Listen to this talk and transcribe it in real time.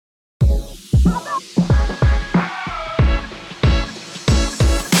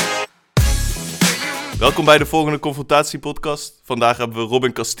Welkom bij de volgende Confrontatie Podcast. Vandaag hebben we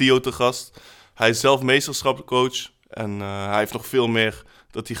Robbin Castillo te gast. Hij is zelf meesterschapscoach en hij heeft nog veel meer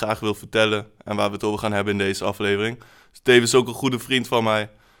dat hij graag wil vertellen en waar we het over gaan hebben in deze aflevering. Dus tevens ook een goede vriend van mij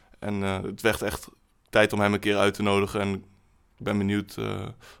en het werd echt tijd om hem een keer uit te nodigen. En ik ben benieuwd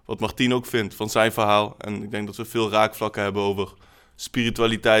wat Martien ook vindt van zijn verhaal. En ik denk dat we veel raakvlakken hebben over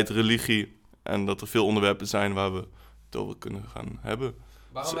spiritualiteit, religie en dat er veel onderwerpen zijn waar we het over kunnen gaan hebben.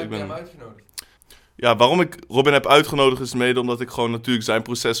 Waarom Dus heb je hem uitgenodigd? Ja, waarom ik Robbin heb uitgenodigd is mede omdat ik gewoon natuurlijk zijn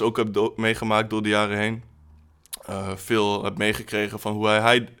proces ook heb meegemaakt door de jaren heen. Veel heb meegekregen van hoe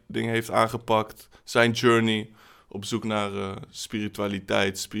hij dingen heeft aangepakt. Zijn journey op zoek naar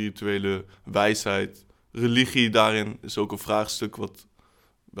spiritualiteit, spirituele wijsheid. Religie daarin is ook een vraagstuk wat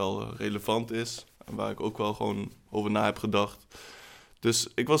wel relevant is. En waar ik ook wel gewoon over na heb gedacht. Dus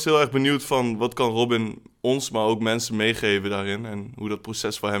ik was heel erg benieuwd van wat kan Robbin ons, maar ook mensen meegeven daarin. En hoe dat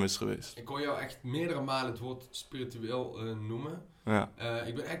proces voor hem is geweest. Ik hoor jou echt meerdere malen het woord spiritueel noemen. Ja.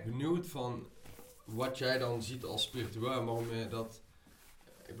 Ik ben echt benieuwd van wat jij dan ziet als spiritueel en waarom je dat...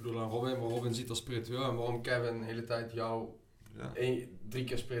 Ik bedoel dan Robbin, maar Robbin ziet als spiritueel en waarom Kevin de hele tijd jou 3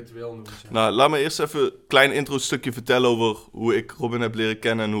 keer spiritueel noemt. Zeg. Nou, laat me eerst even een klein intro-stukje vertellen over hoe ik Robbin heb leren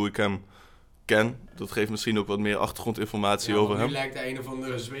kennen en hoe ik hem ken. Dat geeft misschien ook wat meer achtergrondinformatie over hem. Nu lijkt hij een of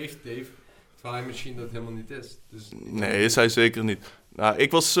andere zweefteef, terwijl hij misschien dat helemaal niet is. Dus nee, is hij zeker niet. Nou,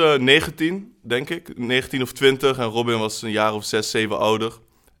 ik was 19, denk ik. 19 of 20 en Robbin was een jaar of 6, 7 ouder.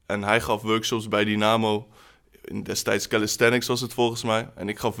 En hij gaf workshops bij Dynamo. Destijds calisthenics was het volgens mij. En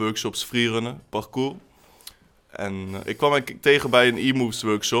ik gaf workshops freerunnen, parcours. En ik kwam hem tegen bij een e-moves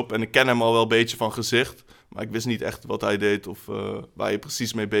workshop. En ik ken hem al wel een beetje van gezicht. Maar ik wist niet echt wat hij deed of waar hij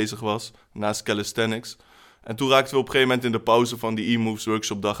precies mee bezig was. Naast calisthenics. En toen raakten we op een gegeven moment in de pauze van die e-moves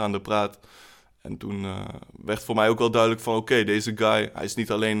workshop dag aan de praat. En toen werd voor mij ook wel duidelijk van oké, deze guy, hij is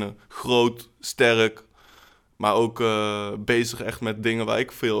niet alleen groot, sterk, maar ook bezig echt met dingen waar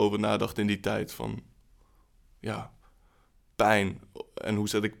ik veel over nadacht in die tijd. Van ja, pijn. En hoe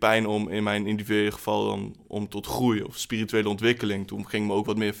zet ik pijn om in mijn individuele geval dan om tot groei of spirituele ontwikkeling. Toen ging ik me ook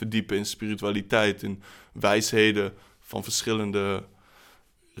wat meer verdiepen in spiritualiteit, in wijsheden van verschillende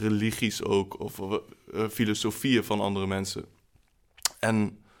religies ook, of filosofieën van andere mensen.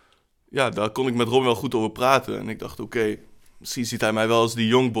 En ja, daar kon ik met Robbin wel goed over praten. En ik dacht, oké, misschien ziet hij mij wel als die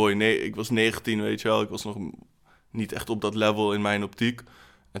youngboy. Nee, ik was 19, weet je wel. Ik was nog niet echt op dat level in mijn optiek.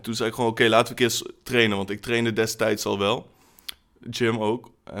 En toen zei ik gewoon, oké, laten we een keer trainen. Want ik trainde destijds al wel. Gym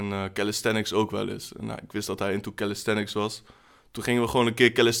ook. En calisthenics ook wel eens. En ik wist dat hij into calisthenics was. Toen gingen we gewoon een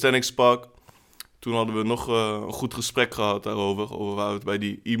keer calisthenics park. Toen hadden we nog een goed gesprek gehad daarover. Over waar we het bij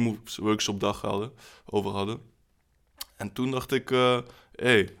die e-moves workshop dag over hadden. En toen dacht ik,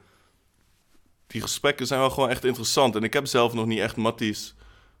 die gesprekken zijn wel gewoon echt interessant. En ik heb zelf nog niet echt matties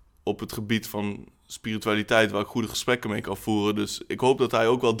op het gebied van spiritualiteit waar ik goede gesprekken mee kan voeren. Dus ik hoop dat hij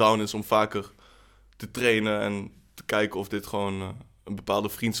ook wel down is om vaker te trainen en te kijken of dit gewoon een bepaalde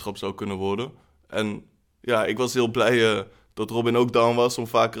vriendschap zou kunnen worden. En ja, ik was heel blij dat Robbin ook down was om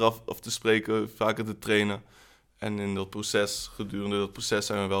vaker af te spreken, vaker te trainen. En in dat proces, gedurende dat proces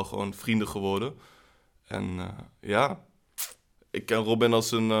zijn we wel gewoon vrienden geworden. En ik ken Robbin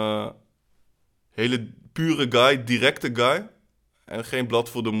als een hele pure guy, directe guy. En geen blad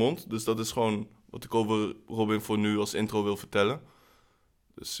voor de mond. Dus dat is gewoon wat ik over Robbin voor nu als intro wil vertellen.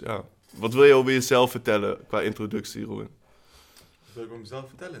 Dus ja, wat wil je over jezelf vertellen qua introductie, Robbin? Wat wil ik over mezelf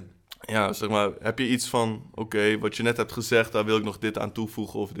vertellen? Ja, zeg maar, heb je iets van, oké, wat je net hebt gezegd, daar wil ik nog dit aan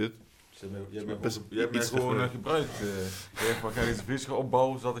toevoegen of dit? Je hebt mij gewoon gebruikt. Waar ga je deze vriendschap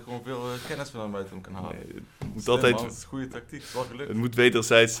opbouwen, zodat ik gewoon veel kennis van hem uit hem kan halen. Nee, het moet Slim, altijd, man, dat is een goede tactiek, het is wel gelukt. het moet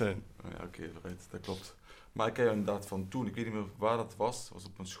wederzijds zijn. Ja, oké, vooruit, dat klopt. Maar ik ken jou inderdaad van toen, ik weet niet meer waar dat was. Was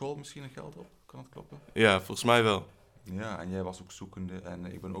op een school misschien een geld op? Kan dat kloppen? Ja, volgens mij wel. Ja, en jij was ook zoekende en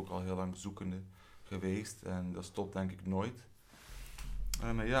ik ben ook al heel lang zoekende geweest. En dat stopt denk ik nooit.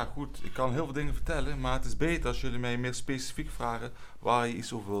 En ja, goed, ik kan heel veel dingen vertellen, maar het is beter als jullie mij meer specifiek vragen waar je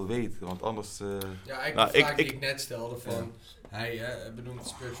iets over wil weten, want anders... Ja, eigenlijk de vraag die ik net stelde van, hij benoemt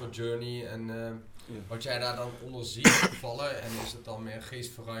spiritual journey en wat jij daar dan onder ziet vallen en is het dan meer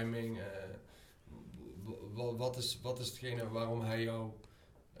geestverruiming? Wat is hetgene waarom hij jou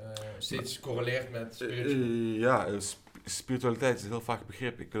steeds correleert met spiritual? Spiritualiteit is heel vaak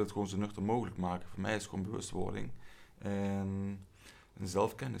begrip. Ik wil het gewoon zo nuchter mogelijk maken. Voor mij is het gewoon bewustwording en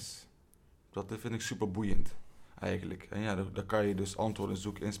zelfkennis. Dat vind ik super boeiend, eigenlijk. En ja, daar kan je dus antwoorden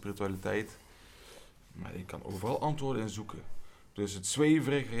zoeken in spiritualiteit. Maar je kan overal antwoorden in zoeken. Dus het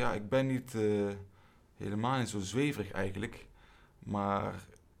zweverige, ja, ik ben niet helemaal niet zo zweverig eigenlijk. Maar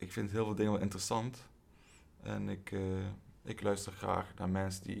ik vind heel veel dingen wel interessant. En ik luister graag naar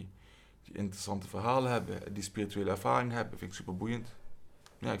mensen die interessante verhalen hebben, die spirituele ervaring hebben, vind ik super boeiend.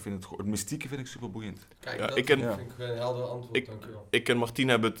 Ja, ik vind het mystieke vind ik super boeiend. Kijk, Ja, dat ik ken- vind ik een helder antwoord, dankjewel. Ik en Martien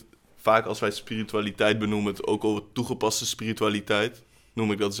hebben het vaak, als wij spiritualiteit benoemen, het ook over toegepaste spiritualiteit,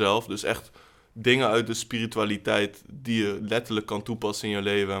 noem ik dat zelf. Dus echt dingen uit de spiritualiteit die je letterlijk kan toepassen in je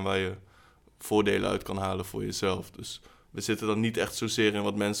leven en waar je voordelen uit kan halen voor jezelf. Dus we zitten dan niet echt zozeer in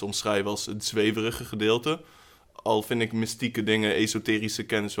wat mensen omschrijven als het zweverige gedeelte. Al vind ik mystieke dingen, esoterische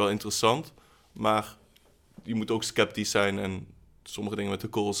kennis wel interessant. Maar je moet ook sceptisch zijn en sommige dingen met de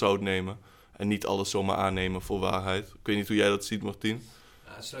korrel zout nemen. En niet alles zomaar aannemen voor waarheid. Ik weet niet hoe jij dat ziet, Martien.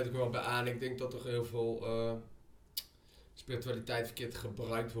 Ja, daar sluit ik me wel bij aan. Ik denk dat er heel veel spiritualiteit verkeerd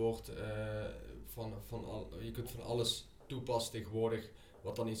gebruikt wordt. Je kunt van alles toepassen tegenwoordig.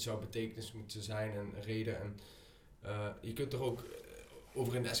 Wat dan iets zou betekenis moeten zijn en reden. En je kunt er ook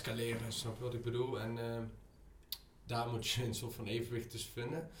over in escaleren, snap je wat ik bedoel? En daar moet je een soort van evenwicht tussen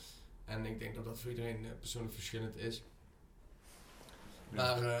vinden. En ik denk dat dat voor iedereen persoonlijk verschillend is.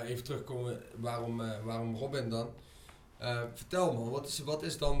 Maar even terugkomen, waarom Robbin dan? Vertel man, wat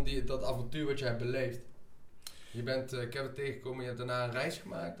is dan dat avontuur wat jij hebt beleefd? Ik heb het tegengekomen, je hebt daarna een reis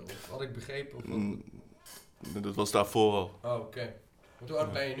gemaakt? Of had ik begrepen? Of wat? Dat was daarvoor al. Oh, oké. Hoe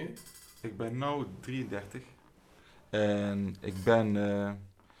oud ben je nu? Ik ben nu 33 en ik ben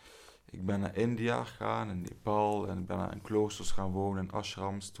naar India gegaan, in Nepal, en ik ben in kloosters gaan wonen, in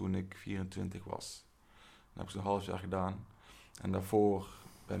ashrams, toen ik 24 was. Dat heb ik zo'n half jaar gedaan. En daarvoor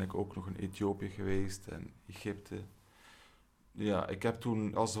ben ik ook nog in Ethiopië geweest en Egypte. Ja, ik heb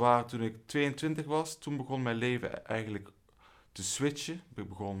toen, als het ware, toen ik 22 was, toen begon mijn leven eigenlijk te switchen.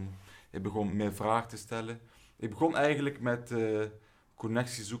 Ik begon meer vragen te stellen. Ik begon eigenlijk met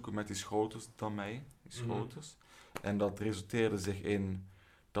connectie zoeken met die schoters dan mij, die schoters. En dat resulteerde zich in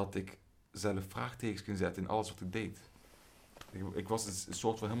dat ik zelf vraagtekens kon zetten in alles wat ik deed. Ik was een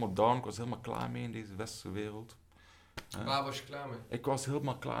soort van helemaal down, ik was helemaal klaar mee in deze westerse wereld. Waar was je klaar mee? Ik was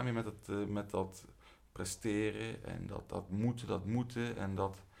helemaal klaar mee met dat presteren en dat moeten en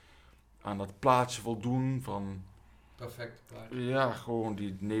aan dat plaatje voldoen van... Perfect plaatje. Ja, gewoon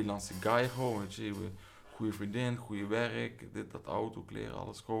die Nederlandse guy gewoon, weet je, goede vriendin, goede werk, dit, dat auto, kleren,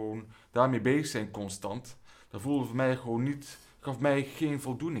 alles gewoon. Daarmee bezig zijn constant. Dat voelde voor mij gewoon niet, gaf mij geen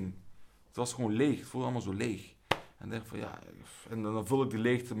voldoening. Het was gewoon leeg, het voelde allemaal zo leeg. En denk van ja, en dan vul ik die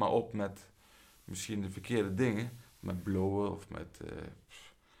leegte maar op met misschien de verkeerde dingen. Met blowen of met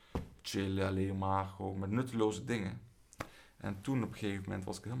chillen alleen maar, gewoon met nutteloze dingen. En toen op een gegeven moment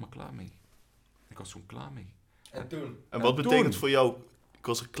was ik er helemaal klaar mee. Ik was gewoon klaar mee. En toen? En wat betekent voor jou, ik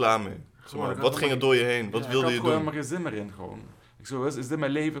was er klaar mee? Zeg maar, wat ging er door je heen? Wat wilde je doen? Ik had gewoon helemaal geen zin meer in gewoon. Ik zo, is dit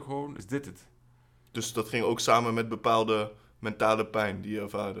mijn leven gewoon? Is dit het? Dus dat ging ook samen met bepaalde mentale pijn die je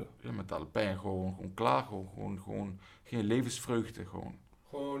ervaarde? Ja, mentale pijn, gewoon klaar, gewoon geen levensvreugde, gewoon.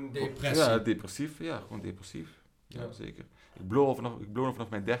 Gewoon depressie? Ja, depressief, ja, gewoon depressief. Ja, zeker. Ik blow vanaf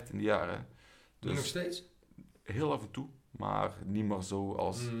mijn 13e jaar, hè. Dus nog steeds? Heel af en toe, maar niet meer zo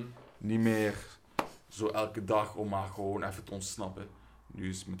als... Niet meer zo elke dag om maar gewoon even te ontsnappen. Nu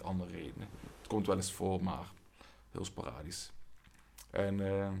is het met andere redenen. Het komt wel eens voor, maar heel sporadisch. En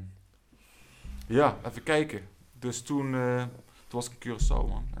ja, even kijken. Dus toen was ik in Curaçao,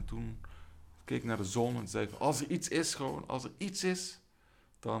 man. En toen keek ik naar de zon en zei van, als er iets is,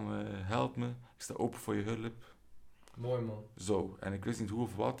 dan help me. Ik sta open voor je hulp. Mooi, man. Zo, en ik wist niet hoe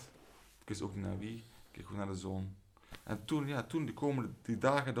of wat. Ik wist ook niet naar wie. Ik keek gewoon naar de zon. En toen die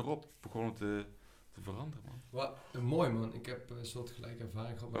dagen erop begonnen te veranderen, man. Wat, mooi, man. Ik heb een soortgelijke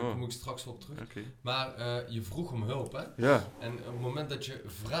ervaring gehad, maar daar kom ik straks op terug. Okay. Maar je vroeg om hulp, hè? Ja. En op het moment dat je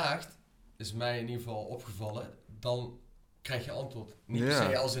vraagt, is mij in ieder geval opgevallen, dan krijg je antwoord. Niet per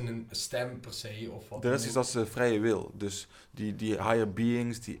se als in een stem per se of wat. Er is iets als vrije wil. Dus die higher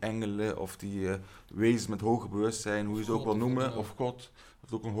beings, die engelen of die wezens met hoger bewustzijn, hoe je ze ook wil noemen, of God,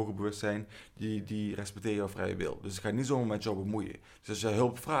 of ook een hoger bewustzijn, die respecteren jouw vrije wil. Dus ik ga niet zomaar met jou bemoeien. Dus als je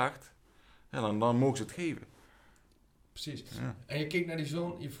hulp vraagt, ja, dan mogen ze het geven. Precies. Ja. En je keek naar die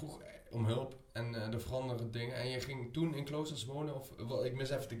zon, je vroeg om hulp en er veranderen dingen. En je ging toen in kloosters wonen, of ik mis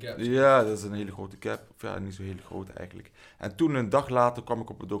even de gap. Ja, dat is een hele grote gap. Of ja, niet zo hele grote eigenlijk. En toen een dag later kwam ik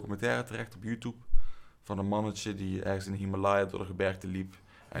op een documentaire terecht op YouTube. Van een mannetje die ergens in de Himalaya door de gebergte liep.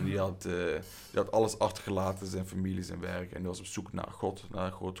 En die had alles achtergelaten, zijn familie, zijn werk. En die was op zoek naar God, naar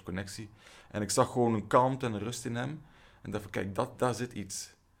een grote connectie. En ik zag gewoon een kalmte en een rust in hem. En dacht van, kijk, daar zit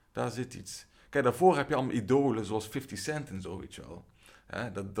iets. Daar zit iets. Kijk, daarvoor heb je allemaal idolen zoals 50 Cent en zo, weet je wel.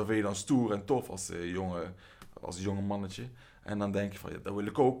 Dat vind je dan stoer en tof als jonge mannetje. En dan denk je van, ja, dat wil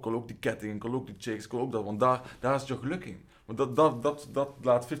ik ook. Ik wil ook die ketting, ik wil ook die chicks, ik wil ook dat. Want daar is je geluk in. Want dat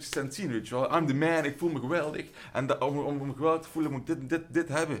laat 50 Cent zien, weet je wel. I'm the man, ik voel me geweldig. En om me geweldig te voelen, moet ik dit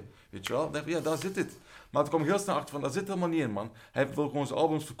hebben. Weet je wel. Ja, daar zit het. Maar toen kwam ik heel snel achter van, daar zit helemaal niet in, man. Hij wil gewoon zijn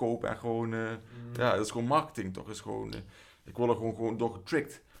albums verkopen en gewoon... Ja, dat is gewoon marketing, toch. Is gewoon, ik word er gewoon door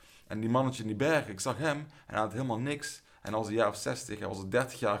getricked. En die mannetje in die bergen, ik zag hem en hij had helemaal niks. En hij was een jaar of 60, hij was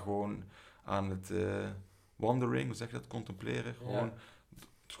 30 jaar gewoon aan het wandering, hoe zeg je dat, contempleren.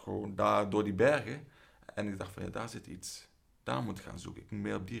 Gewoon daar door die bergen. En ik dacht van, ja, daar zit iets. Daar moet ik gaan zoeken. Ik moet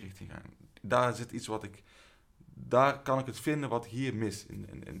meer op die richting gaan. Daar zit iets daar kan ik het vinden wat ik hier mis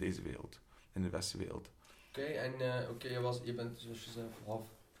in deze wereld. In de westenwereld. Oké, je bent zoals je zei half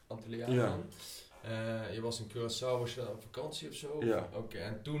Antilliaan. Ja. Je was in Curaçao, was je dan op vakantie of zo? Ja. Oké,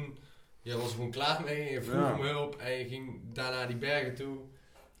 en toen, je was er gewoon klaar mee, je vroeg om hulp en je ging daarna die bergen toe.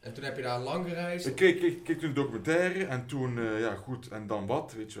 En toen heb je daar lang gereisd? Ik keek toen een documentaire en toen, goed, en dan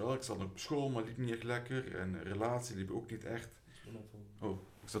wat, weet je wel. Ik zat nog op school, maar liep niet echt lekker. En relatie liep ook niet echt.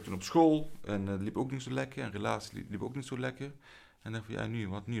 Ik zat toen op school en het liep ook niet zo lekker. En relatie liep ook niet zo lekker. En dacht van, ja, nu,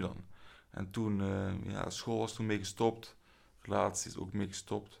 wat nu dan? En toen, school was toen mee gestopt. Relatie is ook mee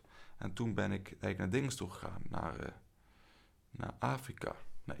gestopt. En toen ben ik eigenlijk naar dingen toe gegaan. Naar Afrika,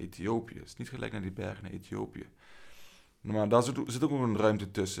 naar Ethiopië. Het is niet gelijk naar die bergen, naar Ethiopië. Maar daar zit ook nog een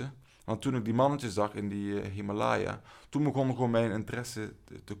ruimte tussen. Want toen ik die mannetjes zag in die Himalaya, toen begon gewoon mijn interesse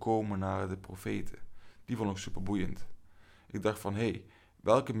te komen naar de profeten. Die vond ik super boeiend. Ik dacht van,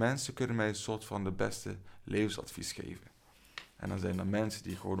 welke mensen kunnen mij een soort van de beste levensadvies geven? En dan zijn er mensen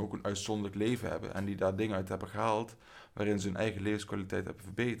die gewoon ook een uitzonderlijk leven hebben en die daar dingen uit hebben gehaald waarin ze hun eigen levenskwaliteit hebben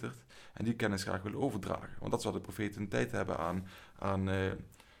verbeterd en die kennis graag willen overdragen. Want dat is wat de profeten een tijd hebben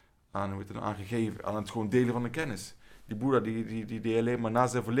aangegeven, aan het gewoon delen van de kennis. Die Boeddha die alleen maar na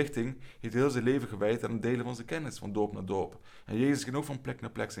zijn verlichting heeft heel zijn leven gewijd aan het delen van zijn kennis, van dorp naar dorp. En Jezus ging ook van plek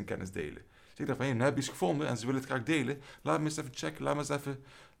naar plek zijn kennis delen. Dus ik dacht van, nu heb je iets gevonden en ze willen het graag delen. Laat me eens even checken, laat me eens even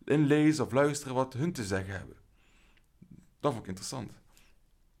inlezen of luisteren wat hun te zeggen hebben. Dat vond ik interessant.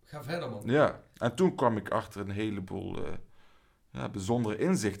 Ga verder, man. Ja, en toen kwam ik achter een heleboel bijzondere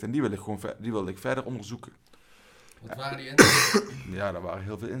inzichten en die wilde ik verder onderzoeken. Wat waren die inzichten? Ja, daar waren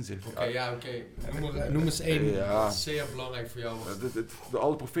heel veel inzichten. Oké. Noem eens één. Dat is zeer belangrijk voor jou.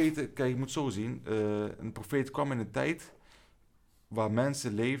 Alle profeten, kijk, je moet zo zien. Een profeet kwam in een tijd waar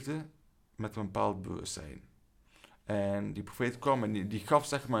mensen leefden met een bepaald bewustzijn. En die profeet kwam en die gaf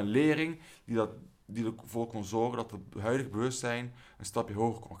zeg maar een lering die ervoor kon zorgen dat het huidige bewustzijn een stapje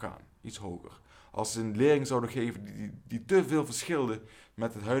hoger kon gaan. Iets hoger. Als ze een lering zouden geven die te veel verschilde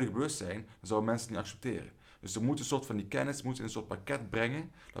met het huidige bewustzijn, dan zouden mensen het niet accepteren. Dus ze moeten een soort van die kennis in een soort pakket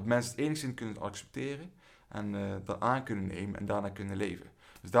brengen, dat mensen het enigszins kunnen accepteren en dat aan kunnen nemen en daarna kunnen leven.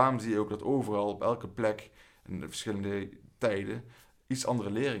 Dus daarom zie je ook dat overal op elke plek in de verschillende tijden iets andere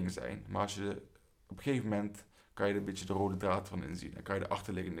leringen zijn. Maar als je op een gegeven moment kan je er een beetje de rode draad van inzien. Dan kan je de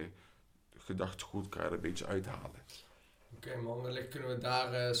achterliggende gedachtegoed kan je er een beetje uithalen. Oké, man, wellicht kunnen we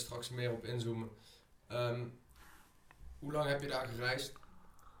daar straks meer op inzoomen. Hoe lang heb je daar gereisd?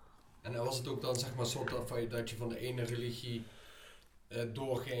 En was het ook dan zeg maar soort dat je van de ene religie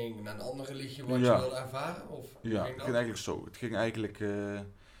doorging naar een andere religie wat je wilde ervaren? Of ja, het ging eigenlijk zo. Het ging eigenlijk...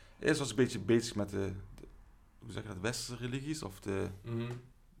 eerst was ik een beetje bezig met de hoe zeg je dat, westerse religies? Of de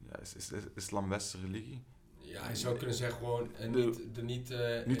islam-westerse religie? Ja, je zou kunnen zeggen gewoon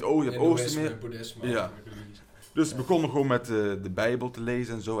niet oosten meer. Boeddhisme. Ja. Dus we begonnen gewoon met de Bijbel te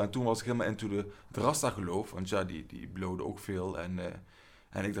lezen en zo. En toen was ik helemaal into de Rasta-geloof. Want ja, die bloden ook veel.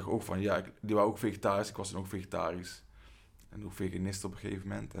 En ik dacht ook van, ja, die waren ook vegetarisch. Ik was dan ook vegetarisch. En ook veganist op een gegeven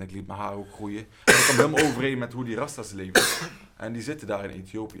moment. En ik liet mijn haar ook groeien. En ik kwam helemaal overeen met hoe die Rasta's leven. En die zitten daar in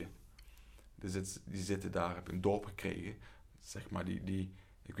Ethiopië. Dus die zitten daar, heb een dorp gekregen. Zeg maar,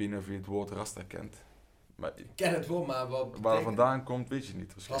 ik weet niet of je het woord Rasta kent. Maar, ik ken het woord, maar waar het vandaan komt, weet je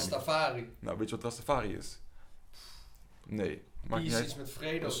niet. Rastafari. Nou, weet je wat Rastafari is? Nee. Iets met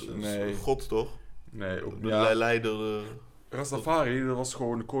vrede of zo? Nee. God toch? Nee, ook de leider. Rastafari, dat was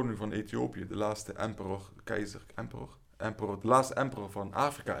gewoon de koning van Ethiopië. De laatste de laatste emperor van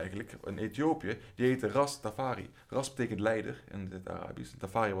Afrika eigenlijk, in Ethiopië. Die heette Rastafari. Ras betekent leider in het Arabisch.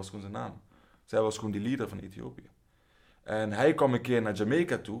 Tafari was gewoon zijn naam. Zij was gewoon die leader van Ethiopië. En hij kwam een keer naar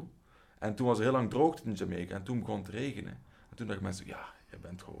Jamaica toe. En toen was er heel lang droogte in Jamaica. En toen begon het te regenen. En toen dachten mensen, ja, je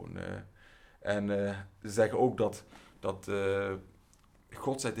bent gewoon... ze zeggen ook dat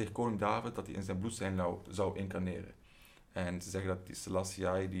God zei tegen koning David dat hij in zijn bloedlijn zou incarneren. En ze zeggen dat die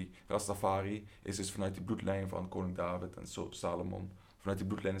Selassie, die Rastafari, is dus vanuit die bloedlijn van koning David en Salomon. Vanuit die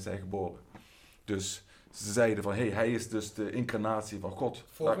bloedlijn is hij geboren. Dus ze zeiden van, hij is dus de incarnatie van God.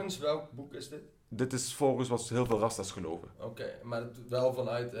 Volgens welk boek is dit? dit is volgens wat heel veel Rasta's geloven. Oké, maar het wel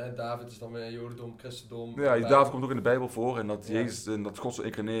vanuit, David is dan weer Jodendom, Christendom. Ja, David komt ook in de Bijbel voor en dat Ja. Jezus en dat God zou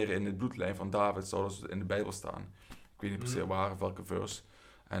incarneren in het bloedlijn van David zou dus in de Bijbel staan. Ik weet niet precies waar of welke vers.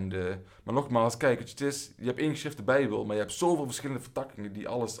 Maar nogmaals, kijk, het is, je hebt één geschrift de Bijbel, maar je hebt zoveel verschillende vertakkingen die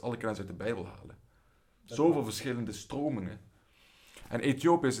alle kennis uit de Bijbel halen. Zoveel verschillende stromingen. En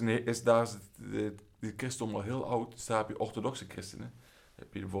Ethiopië daar is het christendom al heel oud. Dus daar heb je orthodoxe christenen. Dan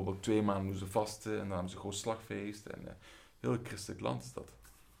heb je bijvoorbeeld 2 maanden doen ze vasten en dan hebben ze een groot slagfeest. En heel christelijk land is dat.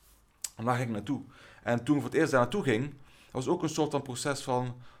 En daar ging ik naartoe. En toen ik voor het eerst daar naartoe ging, was ook een soort van proces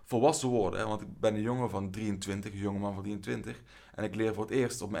van volwassen worden. Hè? Want ik ben een jongen van 23, een jongeman van 23. En ik leer voor het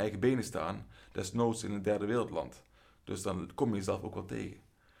eerst op mijn eigen benen staan. Desnoods in een derde wereldland. Dus dan kom je jezelf ook wel tegen.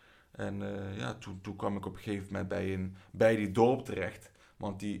 En toen kwam ik op een gegeven moment bij die dorp terecht.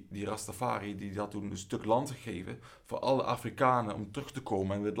 Want die Rastafari die had toen een stuk land gegeven voor alle Afrikanen om terug te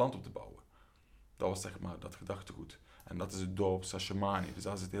komen en weer het land op te bouwen. Dat was zeg maar dat gedachtegoed. En dat is het dorp Sashamani. Dus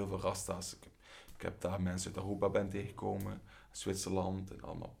daar zitten heel veel Rasta's. Ik heb daar mensen uit Aruba tegengekomen, Zwitserland en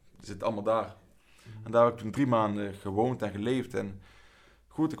allemaal. Die zitten allemaal daar. En daar heb ik toen 3 maanden gewoond en geleefd. En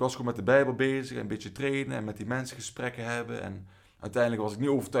goed, ik was gewoon met de Bijbel bezig en een beetje trainen en met die mensen gesprekken hebben. En uiteindelijk was ik niet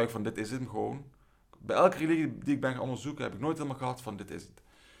overtuigd van dit is het gewoon. Bij elke religie die ik ben gaan onderzoeken heb ik nooit helemaal gehad van dit is het.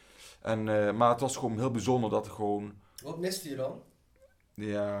 Maar het was gewoon heel bijzonder dat er gewoon... Wat miste je dan?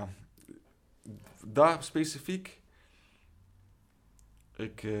 Ja, daar specifiek...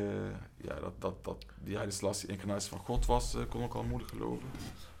 Die Heilige Selassie incarnatie van God was, kon ik al moeilijk geloven.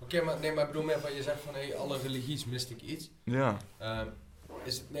 Oké, maar ik bedoel meer van, je zegt van, alle religies miste ik iets. Ja.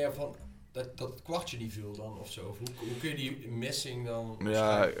 Is het meer van, dat het kwartje niet viel dan, of zo? Of hoe kun je die missing dan...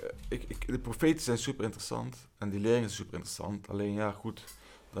 Ja, de profeten zijn super interessant en die leringen zijn super interessant. Alleen ja, goed,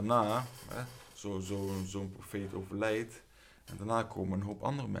 daarna, zo'n profeet overlijdt en daarna komen een hoop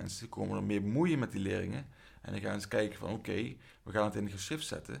andere mensen, die komen er mee bemoeien met die leringen. En dan gaan eens kijken van oké, we gaan het in de geschrift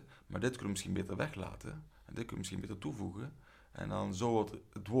zetten, maar dit kunnen we misschien beter weglaten. En dit kunnen we misschien beter toevoegen. En dan zo wordt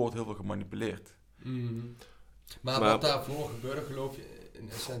het woord heel veel gemanipuleerd. Mm-hmm. Maar wat daarvoor gebeurde, geloof je in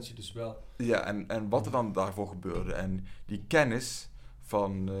essentie dus wel? Ja, en wat er dan daarvoor gebeurde. En die kennis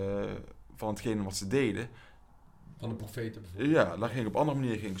van hetgene wat ze deden. Van de profeten bijvoorbeeld. Ja, daar ging ik op andere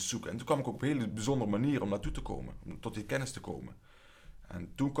manieren zoeken. En toen kwam ik op een hele bijzondere manier om naartoe te komen. Om tot die kennis te komen.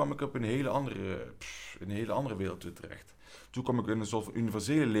 En toen kwam ik op een hele andere wereld weer terecht. Toen kwam ik in een soort van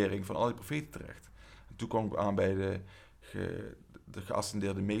universele lering van al die profeten terecht. En toen kwam ik aan bij de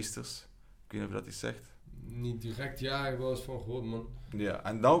geascendeerde meesters. Ik weet niet of je dat iets zegt. Niet direct, ja, ik was van gehoord, man. Ja,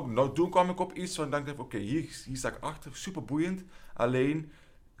 en nou toen kwam ik op iets waar ik dacht, oké, hier sta ik achter, super boeiend. Alleen,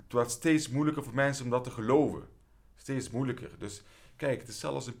 het werd steeds moeilijker voor mensen om dat te geloven. Steeds moeilijker. Dus kijk, het is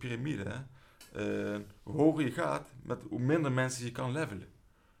zelfs als een piramide, hè. Hoe hoger je gaat, hoe minder mensen je kan levelen.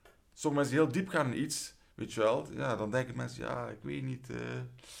 Sommige mensen die heel diep gaan in iets, weet je wel, ja, dan denken mensen, ja, ik weet niet.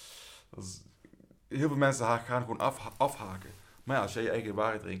 Heel veel mensen gaan gewoon afhaken. Maar ja, als jij je eigen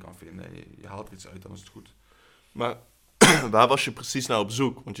waarheid erin kan vinden, je haalt er iets uit, dan is het goed. Maar waar was je precies naar op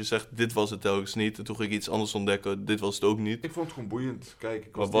zoek? Want je zegt, dit was het telkens niet. En toen ging ik iets anders ontdekken, dit was het ook niet. Ik vond het gewoon boeiend.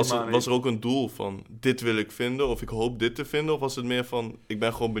 Kijk, was er ook een doel van, dit wil ik vinden, of ik hoop dit te vinden? Of was het meer van, ik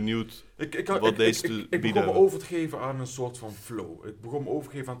ben gewoon benieuwd wat deze te bieden Ik begon me over te geven aan een soort van flow. Ik begon me over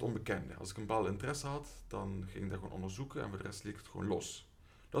te geven aan het onbekende. Als ik een bepaalde interesse had, dan ging ik dat gewoon onderzoeken en voor de rest liet ik het gewoon los.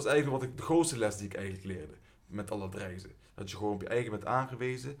 Dat is eigenlijk de grootste les die ik eigenlijk leerde met al dat reizen. Dat je gewoon op je eigen bent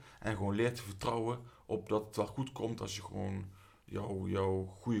aangewezen en gewoon leert te vertrouwen op dat het wel goed komt als je gewoon jouw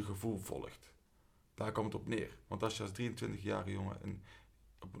goede gevoel volgt. Daar komt het op neer. Want als je als 23-jarige jongen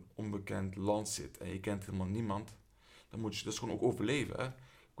op een onbekend land zit en je kent helemaal niemand, dan moet je dus gewoon ook overleven. Hè?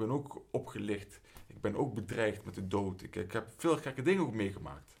 Ik ben ook opgelicht. Ik ben ook bedreigd met de dood. Ik heb veel gekke dingen ook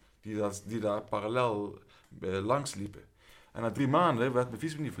meegemaakt die daar parallel langs liepen. En na 3 maanden werd mijn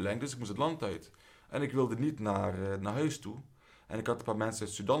visum niet verlengd, dus ik moest het land uit. En ik wilde niet naar huis toe. En ik had een paar mensen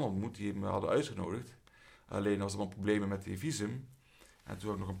uit Sudan ontmoet die me hadden uitgenodigd. Alleen was er wel problemen met die visum. En toen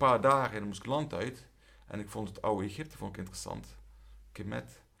had ik nog een paar dagen en dan moest ik land uit. En ik vond het oude Egypte interessant.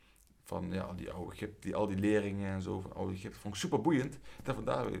 Kemet. Van ja, die oude Egypte, al die leringen en zo van oude Egypte vond ik super boeiend.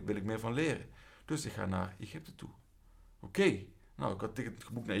 Daar wil ik meer van leren. Dus ik ga naar Egypte toe. Oké. Nou, ik had ticket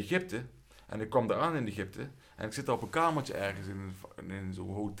geboekt naar Egypte. En ik kwam daar aan in Egypte. En ik zit daar op een kamertje ergens in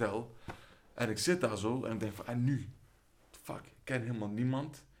zo'n hotel. En ik zit daar zo en ik denk van, en nu? Fuck, ik ken helemaal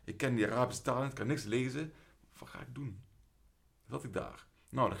niemand. Ik ken die Arabische taal, ik kan niks lezen. Wat ga ik doen? Dat ik daar.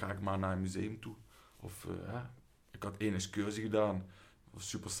 Nou, dan ga ik maar naar een museum toe. Of, ik had 1 excursie gedaan. Dat was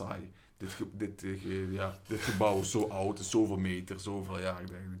super saai. Dit gebouw is zo oud, is zoveel meter, zoveel, ja, ik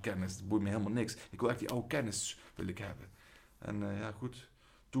denk, de kennis, het boeit me helemaal niks. Ik wil echt die oude kennis, wil ik hebben. En ja, goed.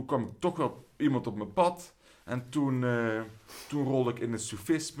 toen kwam ik toch wel iemand op mijn pad. En toen rolde ik in het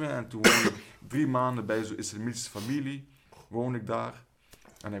soefisme. En toen woonde ik 3 maanden bij zo'n islamitische familie. Woon ik daar.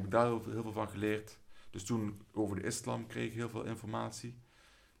 En heb ik daar heel veel van geleerd. Dus toen over de islam kreeg ik heel veel informatie.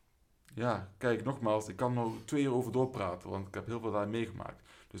 Ja, kijk, nogmaals, ik kan er 2 uur over doorpraten. Want ik heb heel veel daar meegemaakt.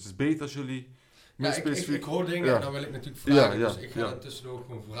 Dus het is beter als jullie meer specifiek... Ik hoor dingen en dan wil ik natuurlijk vragen. Dus ik ga er tussendoor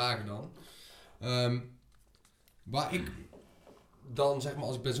gewoon vragen dan. Waar ik dan, zeg maar,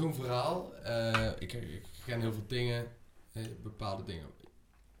 als ik bij zo'n verhaal... ik ken heel veel dingen, bepaalde dingen...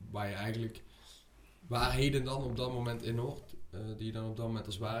 waar je eigenlijk waarheden dan op dat moment in hoort... die je dan op dat moment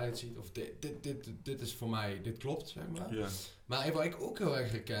als waarheid ziet. Of dit is voor mij, dit klopt, zeg maar. Ja. Maar wat ik ook heel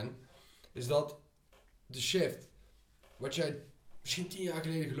erg herken... is dat de shift... wat jij misschien 10 jaar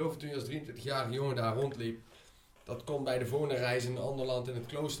geleden geloofde... toen je als 23-jarige jongen daar rondliep... dat kon bij de volgende reis in een ander land in het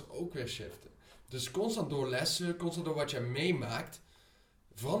klooster ook weer shiften. Dus constant door lessen, constant door wat jij meemaakt...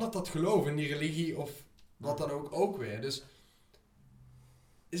 verandert dat geloof in die religie of wat dan ook weer. Dus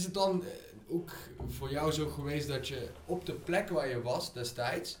is het dan ook voor jou zo geweest dat je op de plek waar je was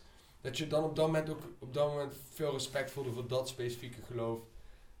destijds... dat je dan op dat moment veel respect voelde voor dat specifieke geloof...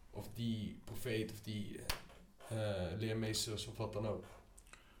 of die profeet of die leermeesters of wat dan ook?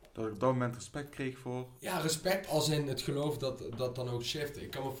 Dat ik op dat moment respect kreeg voor... Ja, respect als in het geloof dat dan ook shifte.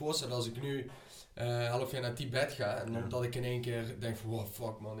 Ik kan me voorstellen als ik nu half jaar naar Tibet ga... en dat ik in één keer denk van... wow,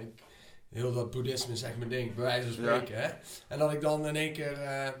 fuck man, heel dat boeddhisme is echt mijn ding, bij wijze van spreken. Hè? En dat ik dan in één keer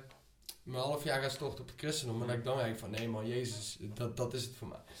mijn half jaar ga storten op het christendom... maar dat ik dan denk van... nee man, Jezus, dat is het voor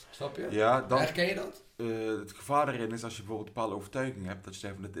mij. Snap je? Ja, dan, herken je dat? Het gevaar erin is als je bijvoorbeeld een bepaalde overtuiging hebt... dat je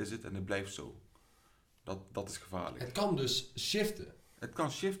zegt van dit is het en het blijft zo. Dat is gevaarlijk. Het kan dus shiften. Het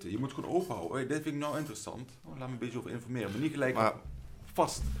kan shiften. Je moet gewoon open houden. Hey, dit vind ik nou interessant. Laat me een beetje over informeren. Maar niet gelijk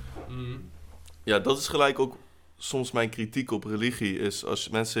vast. Mm. Ja, dat is gelijk ook soms mijn kritiek op religie. Is als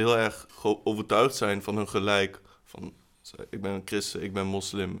mensen heel erg overtuigd zijn van hun gelijk. Van, ik ben een christen, ik ben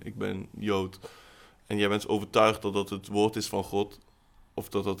moslim, ik ben jood. En jij bent overtuigd dat dat het woord is van God. Of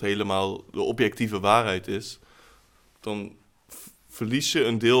dat dat helemaal de objectieve waarheid is. Dan verlies je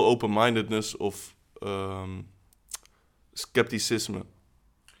een deel open-mindedness of... scepticisme.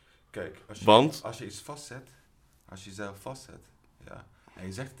 Kijk, als je iets vastzet, als je jezelf vastzet, ja, en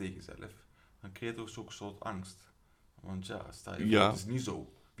je zegt het tegen jezelf, dan creëert het ook zo'n soort angst. Want ja, sta je voor, het is niet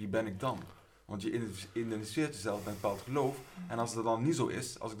zo. Wie ben ik dan? Want je identificeert jezelf met een bepaald geloof. En als het dan niet zo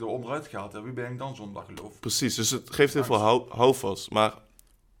is, als ik er onderuit gehaald heb, wie ben ik dan zonder geloof? Precies, dus het geeft heel veel houvast. Maar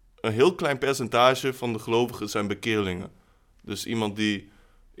een heel klein percentage van de gelovigen zijn bekeerlingen. Dus iemand die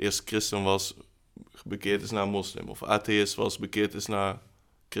eerst christen was... bekeerd is naar moslim, of atheïst was, bekeerd is naar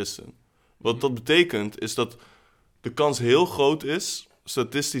christen. Wat dat betekent, is dat de kans heel groot is,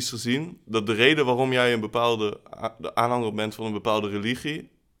 statistisch gezien, dat de reden waarom jij de aanhanger bent van een bepaalde religie,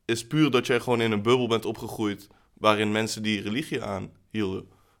 is puur dat jij gewoon in een bubbel bent opgegroeid, waarin mensen die religie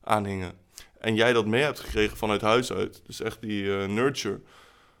aanhingen. En jij dat mee hebt gekregen vanuit huis uit. Dus echt die nurture.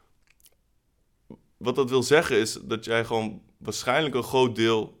 Wat dat wil zeggen is dat jij gewoon waarschijnlijk voor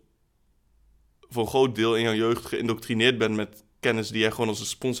een groot deel in jouw jeugd geïndoctrineerd bent met kennis die jij gewoon als een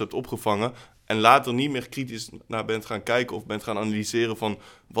spons hebt opgevangen en later niet meer kritisch naar bent gaan kijken of bent gaan analyseren van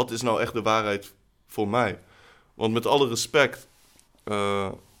wat is nou echt de waarheid voor mij. Want met alle respect,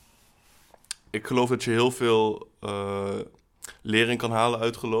 ik geloof dat je heel veel lering kan halen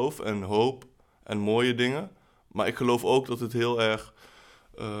uit geloof en hoop en mooie dingen, maar ik geloof ook dat het heel erg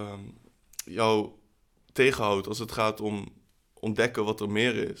jou tegenhoudt als het gaat om ontdekken wat er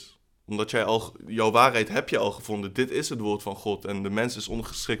meer is. Omdat jouw waarheid heb je al gevonden. Dit is het woord van God. En de mens is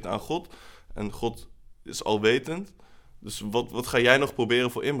ondergeschikt aan God. En God is alwetend. Dus wat ga jij nog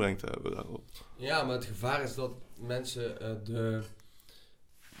proberen voor inbreng te hebben daarop? Ja, maar het gevaar is dat mensen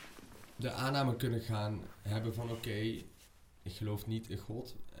de aanname kunnen gaan hebben van oké, ik geloof niet in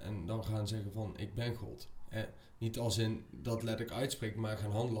God. En dan gaan zeggen van ik ben God. Niet als in dat letterlijk uitspreekt, maar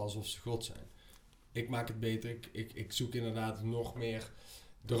gaan handelen alsof ze God zijn. Ik maak het beter. Ik zoek inderdaad nog meer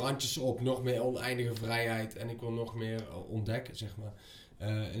de randjes op, nog meer oneindige vrijheid en ik wil nog meer ontdekken, zeg maar.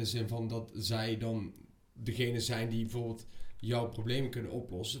 In de zin van dat zij dan degene zijn die bijvoorbeeld jouw problemen kunnen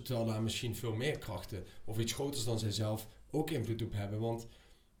oplossen, terwijl daar misschien veel meer krachten of iets groters dan zijzelf ook invloed op hebben. Want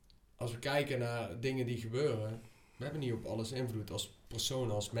als we kijken naar dingen die gebeuren, we hebben niet op alles invloed als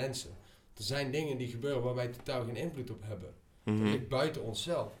personen, als mensen. Er zijn dingen die gebeuren waar wij totaal geen invloed op hebben. Dat ligt buiten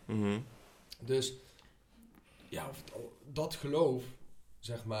onszelf. Mm-hmm. Dus ja, dat geloof,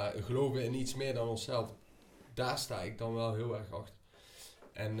 zeg maar, geloven in iets meer dan onszelf, daar sta ik dan wel heel erg achter.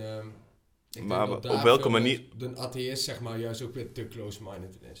 En ik maar denk dat op welke manier? De atheïst, zeg maar, juist ook weer te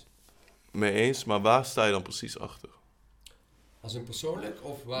close-minded is. Mee eens, maar waar sta je dan precies achter? Als in persoonlijk?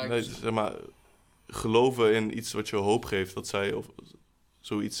 Of waar Nee, zeg maar, geloven in iets wat je hoop geeft, dat zei je, of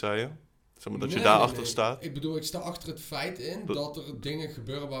zoiets zei je. Zeg maar, dat je daarachter staat. Ik bedoel, ik sta achter het feit in dat er dingen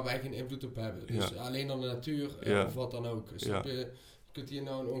gebeuren waar wij geen invloed op hebben. Dus alleen dan de natuur of wat dan ook. Snap je? Je kunt hier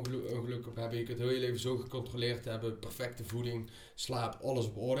nou een ongeluk op hebben. Je kunt heel je leven zo gecontroleerd hebben. Perfecte voeding, slaap, alles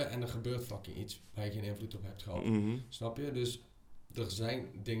op orde. En er gebeurt fucking iets waar je geen invloed op hebt gehad. Mm-hmm. Snap je? Dus er zijn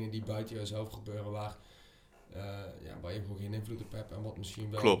dingen die buiten jezelf gebeuren waar je gewoon geen invloed op hebt. En wat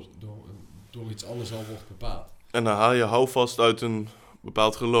misschien wel door iets anders al wordt bepaald. En dan haal je houvast uit een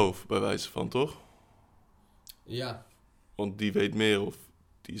bepaald geloof, bij wijze van, toch? Ja. Want die weet meer of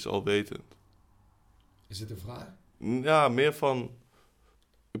die is alwetend. Is het een vraag? Ja, meer van...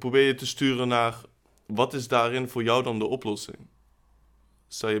 Ik probeer je te sturen naar... Wat is daarin voor jou dan de oplossing?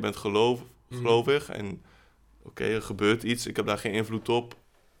 Stel, je bent gelovig en... Oké, er gebeurt iets, ik heb daar geen invloed op.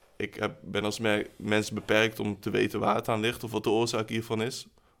 Ik ben als mens beperkt om te weten waar het aan ligt... of wat de oorzaak hiervan is.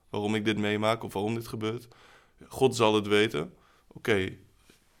 Waarom ik dit meemaak of waarom dit gebeurt. God zal het weten. Oké,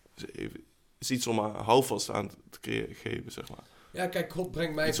 is iets om houvast aan te geven, zeg maar. Ja, kijk, God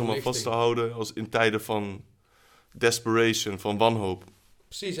brengt mij iets om aan vast te houden als in tijden van desperation, van wanhoop.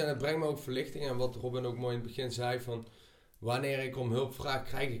 Precies, en het brengt me ook verlichting. En wat Robbin ook mooi in het begin zei van... Wanneer ik om hulp vraag,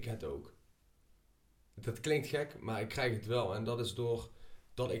 krijg ik het ook. Dat klinkt gek, maar ik krijg het wel. En dat is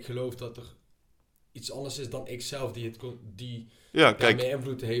doordat ik geloof dat er iets anders is dan ikzelf... die meer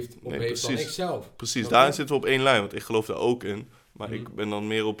invloed heeft op dan ikzelf. Precies, daarin zitten we op één lijn, want ik geloof daar ook in. Maar ik ben dan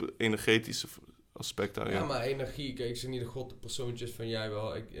meer op energetische aspect daarin. Ja, maar energie, kijk, ik zeg niet de God de persoontjes van jij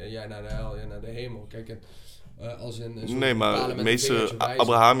wel, jij naar de hel, jij naar de hemel. Kijk, en, als in nee, maar de meeste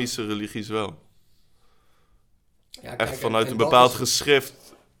Abrahamische religies wel. Ja, kijk, echt vanuit een bepaald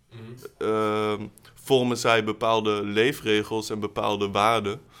geschrift vormen zij bepaalde leefregels en bepaalde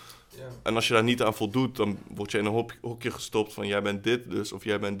waarden. Ja. En als je daar niet aan voldoet, dan word je in een hokje gestopt van jij bent dit dus, of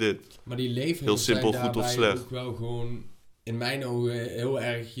jij bent dit. Maar die leefregels heel simpel, zijn goed of slecht. ook wel gewoon, in mijn ogen, heel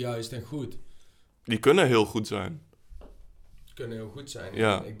erg juist en goed. Die kunnen heel goed zijn. Kunnen heel goed zijn.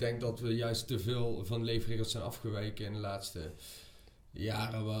 Ja. Ik denk dat we juist te veel van leefregels zijn afgeweken in de laatste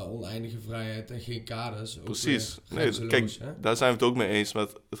jaren, waar oneindige vrijheid en geen kaders. Precies. Nee, kijk, daar zijn we het ook mee eens. Maar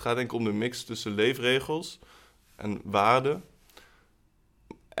het gaat denk ik om de mix tussen leefregels en waarden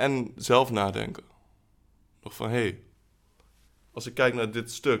en zelf nadenken. Nog van, als ik kijk naar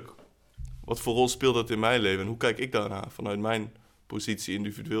dit stuk, wat voor rol speelt dat in mijn leven en hoe kijk ik daarnaar vanuit mijn positie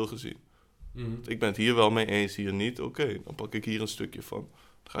individueel gezien? Ik ben het hier wel mee eens, hier niet. Oké, dan pak ik hier een stukje van.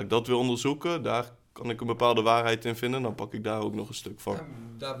 Dan ga ik dat weer onderzoeken. Daar kan ik een bepaalde waarheid in vinden. Dan pak ik daar ook nog een stuk van. Ja,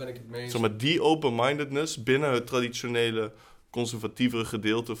 daar ben ik het mee eens. Zeg maar, die open-mindedness binnen het traditionele, conservatievere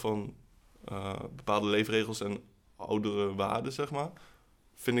gedeelte van bepaalde leefregels en oudere waarden, zeg maar,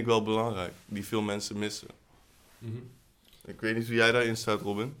 vind ik wel belangrijk. Die veel mensen missen. Ik weet niet hoe jij daarin staat,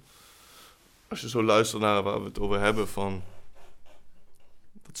 Robbin. Als je zo luistert naar waar we het over hebben van...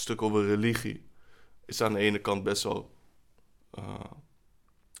 Het stuk over religie is aan de ene kant best wel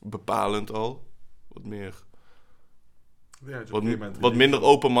bepalend al. Wat meer... Ja, wat minder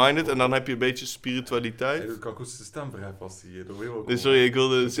open-minded. En dan heb je een beetje spiritualiteit. Ja, dat kan goed zijn stem verheffen als die door heel... Nee, sorry, ik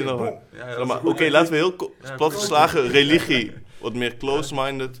wilde de zin nog... Oké, laten we heel plat geslagen. Religie, wat meer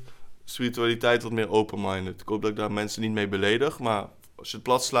close-minded. Spiritualiteit, wat meer open-minded. Ik hoop dat ik daar mensen niet mee beledig. Maar als je het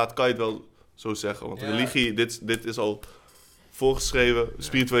plat slaat, kan je het wel zo zeggen. Want religie, dit is al... voorgeschreven,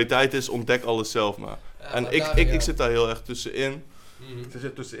 spiritualiteit is, ontdek alles zelf maar. Ja, en maar ik zit daar heel erg tussenin. Je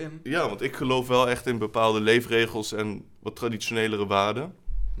zit tussenin? Ja, want ik geloof wel echt in bepaalde leefregels en wat traditionelere waarden.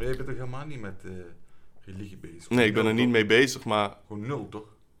 Maar je bent toch helemaal niet met religie bezig? Nee, ik ben er niet mee bezig, maar... Gewoon 0,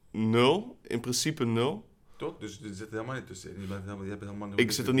 toch? 0? In principe 0. Toch? Dus je zit er helemaal niet tussenin. Je hebt helemaal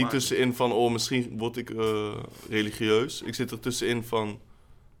ik zit er niet tussenin van, misschien word ik religieus. Ik zit er tussenin van...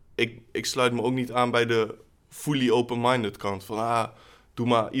 Ik sluit me ook niet aan bij de... fully open-minded kant. Van, doe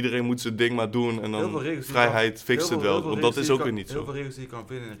maar, iedereen moet zijn ding maar doen en dan vrijheid fixt het wel. Want dat is ook weer niet zo. Heel veel regels die je kan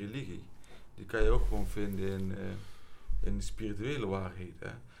vinden in religie, die kan je ook gewoon vinden in de spirituele waarheid. Hè.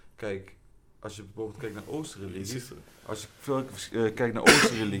 Kijk, als je bijvoorbeeld kijkt naar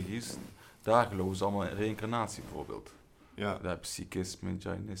Oosterreligies, daar geloven ze allemaal in reïncarnatie bijvoorbeeld. Ja. Daar heb je Sikhisme,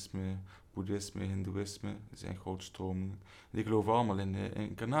 Jainisme, Boeddhisme, Hindoeïsme, dat zijn grote stromingen. Die geloven allemaal in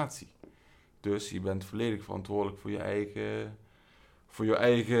reïncarnatie. Dus je bent volledig verantwoordelijk voor je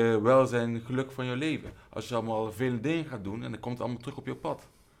eigen welzijn, geluk van je leven. Als je allemaal vele dingen gaat doen en dan komt het allemaal terug op je pad.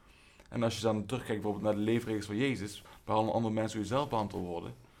 En als je dan terugkijkt bijvoorbeeld naar de leefregels van Jezus, behandelen andere mensen hoe je zelf behandeld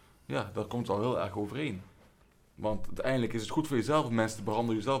worden. Ja, daar komt het al heel erg overeen. Want uiteindelijk is het goed voor jezelf om mensen te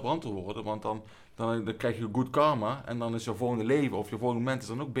behandelen hoe je zelf behandeld worden. Want dan krijg je good karma en dan is je volgende leven of je volgende moment is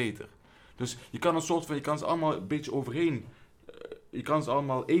dan ook beter. Dus je kan je kan ze allemaal een beetje overeen je kan ze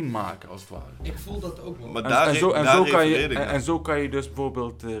allemaal één maken, als het ware. Ik voel dat ook wel. Maar En zo kan je dus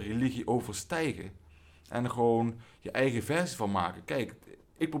bijvoorbeeld religie overstijgen. En er gewoon je eigen versie van maken. Kijk,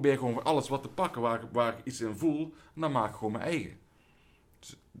 ik probeer gewoon voor alles wat te pakken waar ik iets in voel. En dan maak ik gewoon mijn eigen.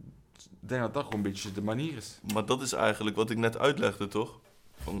 Dus ik denk dat dat gewoon een beetje de manier is. Maar dat is eigenlijk wat ik net uitlegde, toch?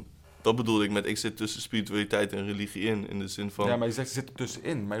 Dat bedoelde ik met, ik zit tussen spiritualiteit en religie in de zin van... Ja, maar je zegt, je zit er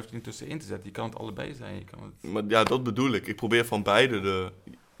tussenin, maar je hoeft er niet tussenin te zetten. Je kan het allebei zijn. Je kan het... Maar ja, dat bedoel ik. Ik probeer van beide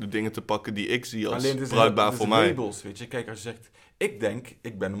de dingen te pakken die ik zie als Alleen, bruikbaar voor mij. Labels, weet je. Kijk, als je zegt, ik denk,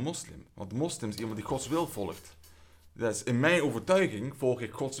 ik ben een moslim. Want een moslim is iemand die Gods wil volgt. Dus in mijn overtuiging volg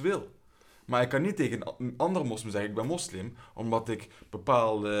ik Gods wil. Maar ik kan niet tegen een andere moslim zeggen, ik ben moslim,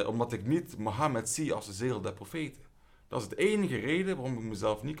 omdat ik niet Mohammed zie als de zegel der profeten. Dat is de enige reden waarom ik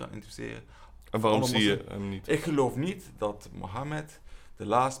mezelf niet kan identificeren. En waarom zie je hem niet? Ik geloof niet dat Mohammed de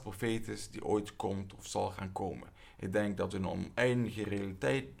laatste profeet is die ooit komt of zal gaan komen. Ik denk dat we in een oneindige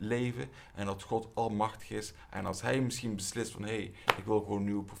realiteit leven en dat God almachtig is. En als hij misschien beslist van, ik wil gewoon een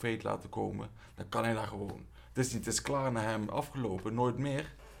nieuwe profeet laten komen, dan kan hij dat gewoon. Het is klaar naar hem afgelopen, nooit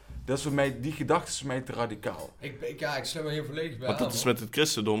meer. Dat is voor mij, die gedachte is voor mij te radicaal. Ik sluit me hier volledig bij Maar dat is met het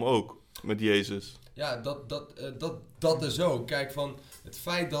christendom ook, met Jezus. Ja, dat is ook. Kijk, van het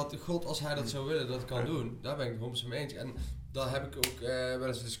feit dat God, als hij dat zou willen, dat kan doen, daar ben ik het 100% mee eens. En daar heb ik ook wel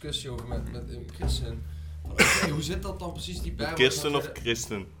eens een discussie over met een christen. Oké, hoe zit dat dan precies, die Bijbel? Christen of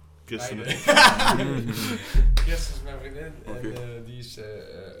christen? Christen. Christen is mijn vriendin en die is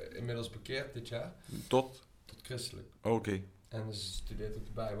inmiddels bekeerd dit jaar. Tot Christelijk. Oké. En ze studeert ook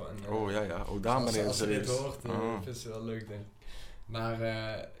de Bijbel. En, daar ben ik als ze dit hoort, vindt ze wel leuk, denk ik. Maar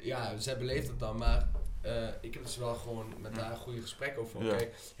zij beleeft het dan. Maar ik heb dus wel gewoon met haar een goede gesprek over. Oké,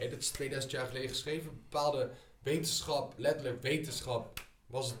 dit is 2000 jaar geleden geschreven. Bepaalde wetenschap, letterlijk wetenschap,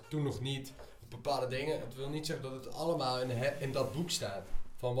 was het toen nog niet. Bepaalde dingen. Het wil niet zeggen dat het allemaal in dat boek staat.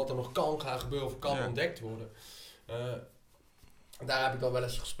 Van wat er nog kan gaan gebeuren of kan ontdekt worden. Daar heb ik dan wel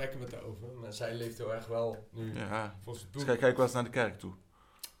eens gesprekken met haar over. Maar zij leeft heel erg wel nu volgens het boek. Dus ga je wel eens naar de kerk toe?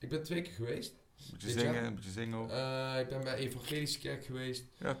 Ik ben 2 keer geweest. Een beetje zingen ook. Ik ben bij evangelische kerk geweest.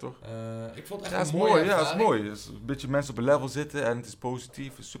 Ja, toch? Ik vond het echt een mooie ervaring. Ja, dat is mooi. Dus een beetje mensen op een level zitten en het is positief.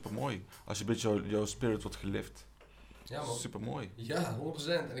 Het is super mooi. Als je een beetje jouw spirit wordt gelift. Ja, man. Super mooi. Ja, 100%.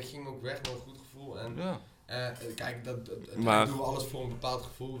 En ik ging ook weg met een goed gevoel. En kijk, dat doen we alles voor een bepaald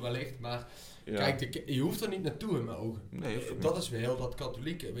gevoel wellicht. Maar kijk, je hoeft er niet naartoe in mijn ogen. Nee, dat is weer heel dat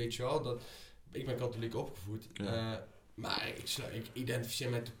katholieke, weet je wel. Ik ben katholiek opgevoed. Ja. Maar ik identificeer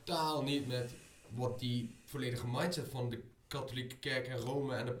mij totaal niet met wat die volledige mindset van de katholieke kerk en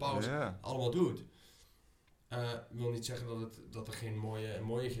Rome en de paus allemaal doet. Ik wil niet zeggen dat er geen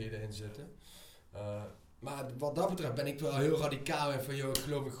mooiigheden in zitten. Maar wat dat betreft ben ik wel heel radicaal en van, ik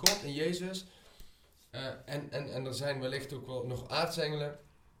geloof in God, in Jezus. En er zijn wellicht ook wel nog aartsengelen.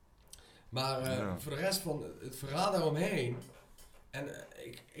 Maar voor de rest van het verhaal daaromheen. En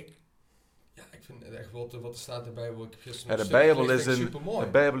ik vind het echt wat er staat in de Bijbel. De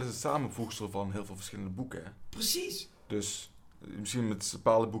Bijbel is een samenvoegsel van heel veel verschillende boeken. Hè? Precies. Dus misschien met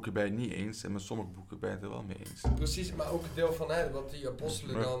bepaalde boeken ben je het niet eens en met sommige boeken ben je het er wel mee eens. Precies, maar ook een deel van wat die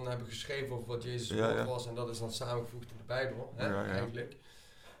apostelen dan hebben geschreven over wat Jezus woord was. En dat is dan samengevoegd in de Bijbel, eigenlijk.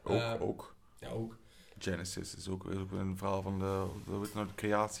 Ook. Ja, ook. Genesis is ook een verhaal van de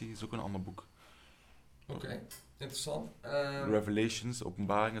creatie, is ook een ander boek. Oké, interessant. Revelations,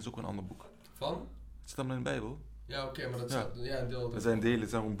 openbaring, is ook een ander boek. Van? Het staat maar in de Bijbel. Ja, oké, maar dat is een deel. Er zijn delen, het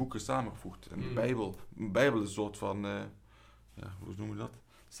zijn gewoon boeken samengevoegd. En de Bijbel is een soort van, hoe noemen we dat?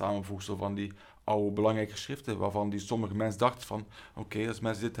 Samenvoegsel van die oude belangrijke geschriften, waarvan die sommige mensen dachten van, oké, als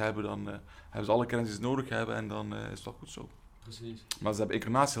mensen dit hebben, dan hebben ze alle kennis die ze nodig hebben en dan is het wel goed zo. Precies. Maar ze hebben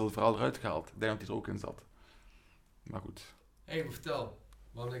incarnatie heel het verhaal eruit gehaald. Ik denk dat die er ook in zat. Maar goed. Maar vertel,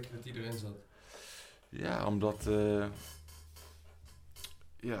 waarom denk je dat die erin zat? Ja, omdat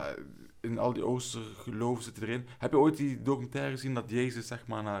in al die Oosterse geloven zitten erin. Heb je ooit die documentaire gezien dat Jezus zeg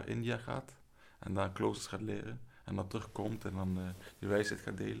maar naar India gaat en daar kloosters gaat leren en dan terugkomt en dan die wijsheid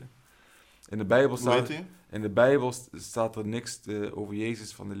gaat delen? In de Bijbel staat er niks over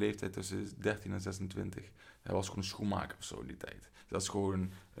Jezus van de leeftijd tussen 13 en 26. Hij was gewoon een schoenmaker of zo in die tijd. Dat is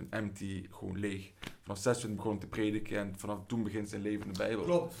gewoon een empty, gewoon leeg. Vanaf 26 begon hij te prediken en vanaf toen begint zijn leven in de Bijbel.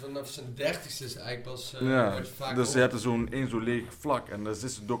 Klopt, vanaf zijn 30ste is eigenlijk pas vaak dus je hebt er zo'n leeg vlak. En er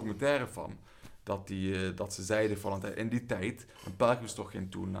is een documentaire van. Dat ze zeiden van in die tijd, een pelgrimstocht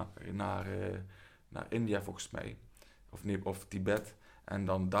ging toen naar India volgens mij. Of Tibet. En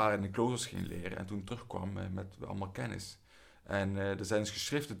dan daar in de kloosters ging leren. En toen terugkwam met allemaal kennis. En er zijn dus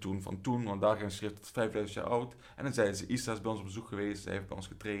geschriften toen, want daar zijn geschriften tot 5000 jaar oud. En dan zeiden ze, Isa is bij ons op bezoek geweest, zij heeft bij ons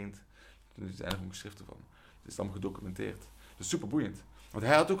getraind. Dus er zijn er gewoon geschriften van. Het is allemaal gedocumenteerd. is super boeiend. Want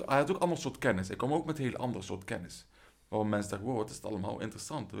hij had ook ander soort kennis. Hij kwam ook met een heel ander soort kennis. Waarom mensen dachten, wow, wat is het allemaal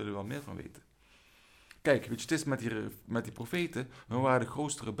interessant, daar willen we wel meer van weten. Kijk, weet je, het is met die profeten, hun waren de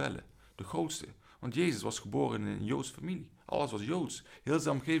grootste rebellen. De grootste. Want Jezus was geboren in een Joodse familie. Alles was Joods. Heel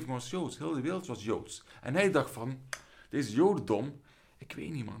zijn omgeving was Joods. Heel de wereld was Joods. En hij dacht van, deze Jodendom, ik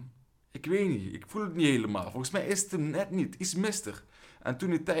weet niet man. Ik weet niet, ik voel het niet helemaal. Volgens mij is het hem net niet, iets mister. En toen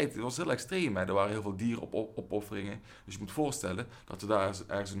die tijd, het was heel extreem. Hè. Er waren heel veel dieropofferingen. Dus je moet voorstellen dat er daar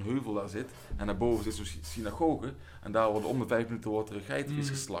ergens een heuvel daar zit. En daarboven zit zo'n synagoge. En daar wordt om de 5 minuten wordt er een geitvlies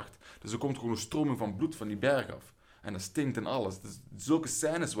geslacht. Dus er komt gewoon een stroming van bloed van die berg af. En dat stinkt en alles. Dus zulke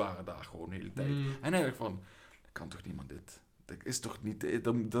scènes waren daar gewoon de hele tijd. En hij dacht van, dat kan toch niemand dit? Dat is toch niet,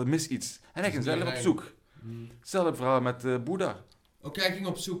 er mis iets. En hij ging zelf op zoek. Hetzelfde verhaal met Boeddha. Oké, hij ging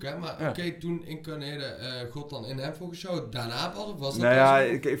op zoek, hè? Maar oké, toen incarneerde God dan in hem volgens jou. Daarna pas, of was dat? Nou ja,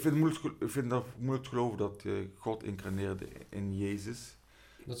 ik vind het moeilijk te geloven dat God incarneerde in Jezus.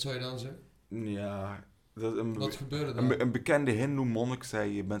 Wat zou je dan zeggen? Ja, wat gebeurde dan? Een bekende hindoe monnik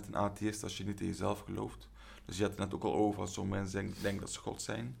zei, je bent een atheïst als je niet in jezelf gelooft. Dus je had het net ook al over, als sommige mensen denken dat ze God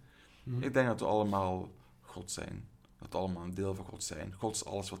zijn. Ik denk dat we allemaal God zijn. Dat we allemaal een deel van God zijn. God is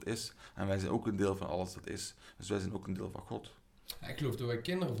alles wat is. En wij zijn ook een deel van alles wat is. Dus wij zijn ook een deel van God. Ja, ik geloof dat wij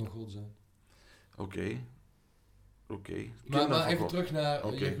kinderen van God zijn. Oké. Maar even terug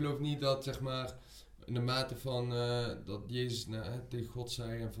naar, je gelooft niet dat, zeg maar, in de mate van dat Jezus tegen God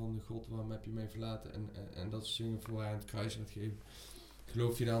zei en van God, waarom heb je mij verlaten en dat soort dingen voor hij aan het kruis werd gegeven.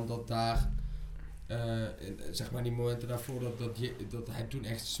 Geloof je dan dat daar, zeg maar die momenten daarvoor, dat hij toen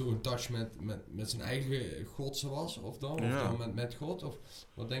echt zo in touch met zijn eigen God was, of dan met God, of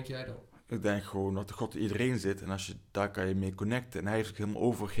wat denk jij dan? Ik denk gewoon dat God in iedereen zit en daar kan je mee connecten. En hij heeft zich helemaal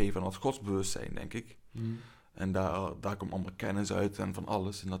overgegeven aan het godsbewustzijn, denk ik. En daar komt allemaal kennis uit en van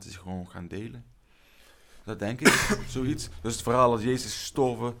alles. En dat is gewoon gaan delen. Dat denk ik, zoiets. Dus het verhaal dat Jezus is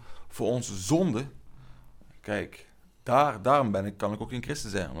gestorven voor onze zonde. Kijk, daarom kan ik ook geen christen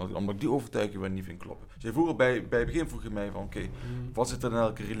zijn. Omdat ik die overtuiging niet vind kloppen. Dus bij het begin vroeg je mij van, wat zit er in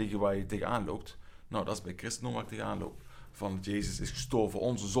elke religie waar je tegenaan loopt? Nou, dat is bij christendom waar ik tegenaan loop. Van Jezus is gestorven voor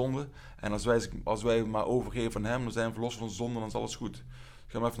onze zonde. En als wij maar overgeven van hem, dan zijn we verlost van onze zonde, dan is alles goed.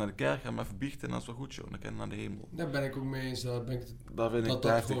 Ga maar even naar de kerk, ga maar even biechten en dan is het wel goed, joh. Dan kan je naar de hemel. Daar ben ik ook mee eens.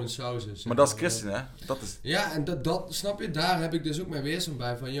 Dat gewoon saus is. Maar dat is christen, hè? Dat is... Ja, en dat snap je, daar heb ik dus ook mijn weerstand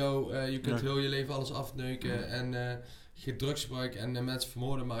bij. Van, je kunt heel je leven alles afneuken en je drugs gebruiken en mensen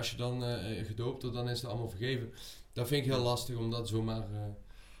vermoorden. Maar als je dan gedoopt wordt, dan is het allemaal vergeven. Dat vind ik heel lastig, om dat zomaar...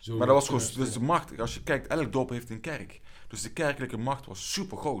 Maar dat was gewoon dus de macht. Als je kijkt, elk dorp heeft een kerk. Dus de kerkelijke macht was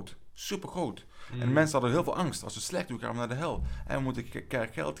super groot. Super groot. En mensen hadden heel veel angst. Als we slecht doen, gaan we naar de hel. En we moeten de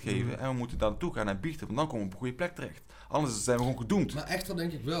kerk geld geven. En we moeten daar naartoe gaan en biechten. Want dan komen we op een goede plek terecht. Anders zijn we gewoon gedoemd. Maar echt wel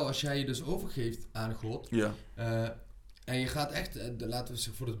denk ik wel. Als jij je dus overgeeft aan God. Ja. En je gaat echt, laten we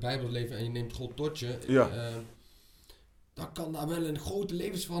zeggen, voor het Bijbel leven. En je neemt God tot je. Ja. Dan kan daar wel een grote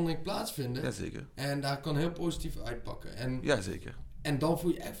levensverandering plaatsvinden. Jazeker. En daar kan heel positief uitpakken. Jazeker. En dan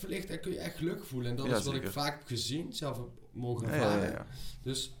voel je echt verlicht en kun je echt gelukkig voelen. En dat is wat ik vaak heb gezien, zelf heb mogen ervaren. Ja.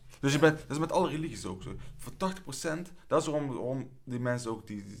 Dus dat is met alle religies ook zo. Voor 80%, dat is waarom die mensen ook,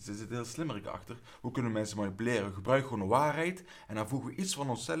 ze zitten heel slimmerik achter. Hoe kunnen we mensen manipuleren? We gebruiken gewoon de waarheid en dan voegen we iets van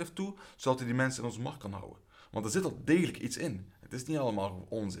onszelf toe, zodat we die mensen in onze macht kan houden. Want er zit al degelijk iets in. Het is niet allemaal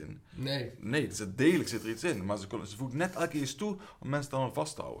onzin. Nee, degelijk zit er iets in. Maar ze voegen net elke keer iets toe om mensen dan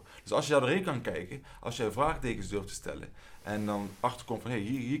vast te houden. Dus als je daar doorheen kan kijken, als jij vraagtekens durft te stellen en dan achterkomt van,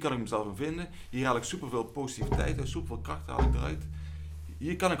 hier kan ik mezelf in vinden, hier haal ik superveel positiviteit uit, superveel kracht haal ik eruit.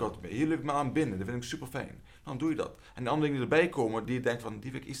 Hier kan ik wat mee, hier lukt me aan binnen, dat vind ik super fijn. Dan doe je dat. En de andere dingen die erbij komen, die je denkt van,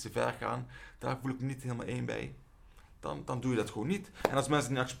 die wil ik iets te ver gaan, daar voel ik me niet helemaal één bij. Dan doe je dat gewoon niet. En als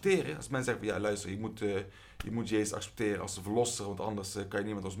mensen het niet accepteren, als mensen zeggen van, ja luister, je moet Jezus accepteren als de verlosser, want anders kan je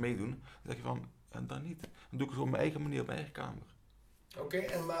niet met ons meedoen. Dan zeg je van, dan niet. Dan doe ik het gewoon op mijn eigen manier, op mijn eigen kamer. Oké,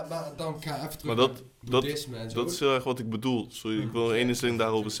 maar dan ga even terug maar naar boeddhisme en zo. Dat is heel erg wat ik bedoel. Sorry, ik wil nog één ding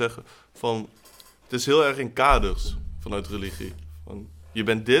daarover zeggen. Van, het is heel erg in kaders vanuit religie. Van, je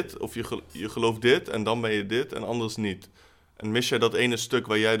bent dit, of je gelooft dit, en dan ben je dit, en anders niet. En mis jij dat ene stuk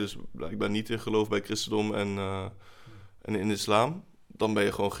waar jij dus blijkbaar niet in gelooft bij christendom en in de islam, dan ben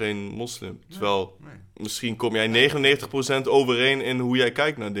je gewoon geen moslim. Terwijl, misschien kom jij 99% overeen in hoe jij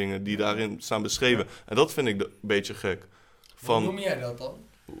kijkt naar dingen die daarin staan beschreven. En dat vind ik een beetje gek. Hoe noem jij dat dan?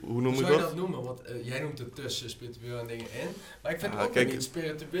 Hoe noem je dat? Dat nomen? Want jij noemt het tussen spiritueel en dingen in. Maar ik vind het ook niet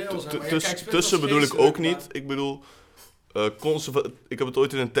spiritueel. Tussen bedoel ik ook niet. Ik bedoel, ik heb het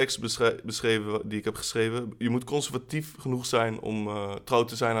ooit in een tekst beschreven die ik heb geschreven. Je moet conservatief genoeg zijn om trouw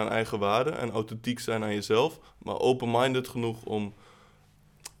te zijn aan eigen waarden en authentiek zijn aan jezelf. Maar open-minded genoeg om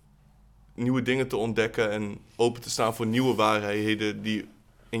nieuwe dingen te ontdekken en open te staan voor nieuwe waarheden die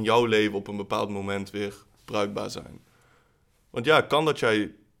in jouw leven op een bepaald moment weer bruikbaar zijn. Want ja, kan dat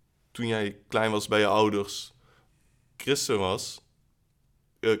jij, toen jij klein was bij je ouders,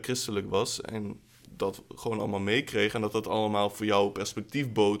 christelijk was en dat gewoon allemaal meekreeg en dat allemaal voor jou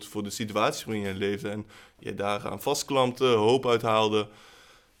perspectief bood voor de situatie waarin je leefde en je daaraan vastklampte, hoop uithaalde.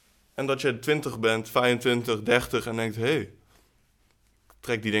 En dat je 20 bent, 25, 30 en denkt, hé, ik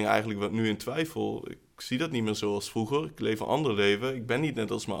trek die dingen eigenlijk nu in twijfel. Ik zie dat niet meer zoals vroeger. Ik leef een ander leven. Ik ben niet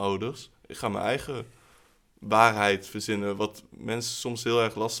net als mijn ouders. Ik ga mijn eigen waarheid verzinnen. Wat mensen soms heel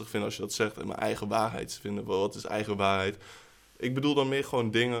erg lastig vinden als je dat zegt. En mijn eigen waarheid vinden. Wat is eigen waarheid? Ik bedoel dan meer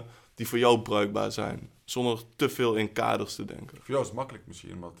gewoon dingen die voor jou bruikbaar zijn. Zonder te veel in kaders te denken. Voor jou is het makkelijk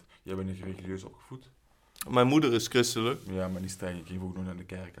misschien, want jij bent niet religieus opgevoed. Mijn moeder is christelijk. Ja, maar niet streng. Ik ging ook nog naar de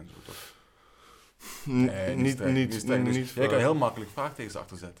kerk en zo, toch? Niet streng. Dus jij kan heel makkelijk vraagtekens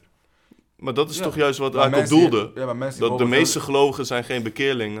achterzetten. Maar dat is toch juist wat ik op doelde. Dat de meeste gelovigen zijn geen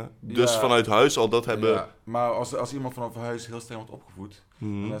bekeerlingen. Dus vanuit huis al dat hebben... Ja, maar als iemand vanaf huis heel streng wordt opgevoed...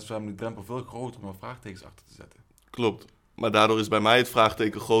 dan is voor hem de drempel veel groter om er vraagtekens achter te zetten. Klopt. Maar daardoor is bij mij het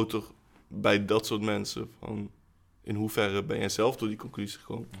vraagteken groter bij dat soort mensen. Van in hoeverre ben jij zelf door die conclusie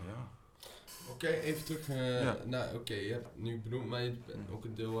gekomen? Ja. Oké, even terug naar... Oké, je hebt nu benoemd, maar ook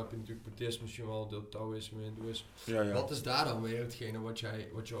een deel heb je natuurlijk boeddhisme, misschien wel een deel Taoïsme, Hindoeïsme. Ja. Wat is daar dan weer hetgene wat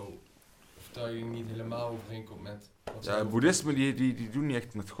jouw overtuiging niet helemaal overeenkomt met... Boeddhisme die doen niet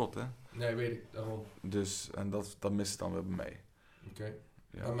echt met God, hè? Nee, weet ik, daarom. Dus, en dat mist het dan weer bij mij. Oké.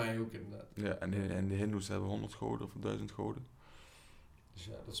 Ja. Bij mij ook inderdaad. Ja, en de Hindoes hebben 100 goden of 1000 goden. Dus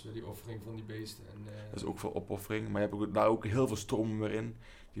ja, dat is weer die offering van die beesten. En, dat is ook veel opoffering, maar je hebt daar ook heel veel stromen weer in.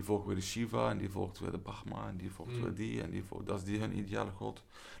 Die volgt weer de Shiva en die volgt weer de Brahma en die volgt weer die en dat is die hun ideale god.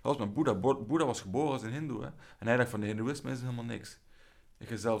 Dat was met Boeddha. Boeddha was geboren als een Hindoe, hè? En hij dacht van de Hindoeïsme is helemaal niks. Ik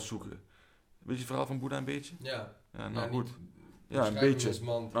ga zelf zoeken. Weet je het verhaal van Boeddha een beetje? Ja. Goed. Ja, een beetje.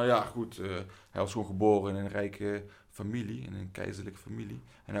 Nou ja, goed. Hij was gewoon geboren in een rijke familie, in een keizerlijke familie.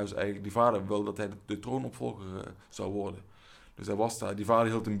 En hij was eigenlijk, die vader wilde dat hij de troonopvolger zou worden. Dus hij was daar, die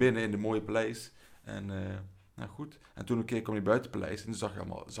vader hield hem binnen in de mooie paleis. En goed. En toen een keer kwam hij buiten het paleis en toen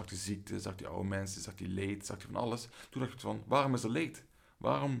zag hij ziekte, zag hij oude mensen, zag hij leed, zag hij van alles. Toen dacht ik van, waarom is er leed?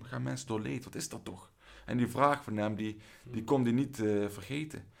 Waarom gaan mensen door leed? Wat is dat toch? En die vraag van hem, die kon hij niet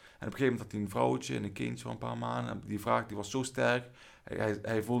vergeten. En op een gegeven moment had hij een vrouwtje en een kindje van een paar maanden. En die vraag die was zo sterk.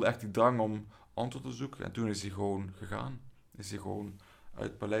 Hij voelde echt die drang om antwoord te zoeken. En toen is hij gewoon gegaan. Is hij gewoon uit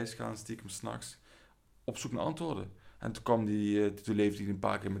het paleis gegaan, stiekem 's nachts, op zoek naar antwoorden. En toen leefde hij een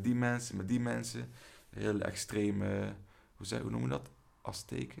paar keer met die mensen. Heel extreme, hoe noemen we dat?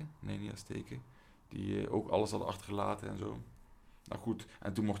 Azteken? Nee, niet Azteken. Die ook alles hadden achtergelaten en zo. Nou goed,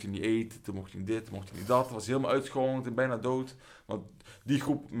 en toen mocht hij niet eten, toen mocht hij niet dit, toen mocht hij niet dat. Hij was helemaal uitgescholden en bijna dood. Want die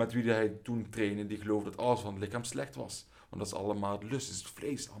groep met wie hij toen trainde, die geloofde dat alles van het lichaam slecht was. Want dat is allemaal het lust, het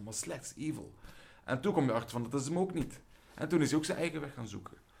vlees, allemaal slecht, evil. En toen kwam hij achter van, dat is hem ook niet. En toen is hij ook zijn eigen weg gaan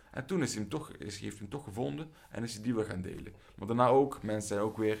zoeken. En toen heeft hij hem toch gevonden en is hij die weer gaan delen. Maar daarna ook, mensen zijn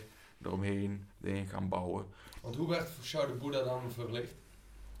ook weer eromheen dingen gaan bouwen. Want hoe werd voor jou de Boeddha dan verlicht?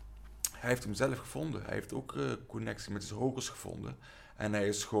 Hij heeft hem zelf gevonden. Hij heeft ook connectie met zijn hogers gevonden. En hij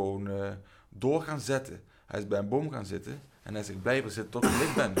is gewoon door gaan zetten. Hij is bij een boom gaan zitten. En hij zegt, blijf er zitten tot ik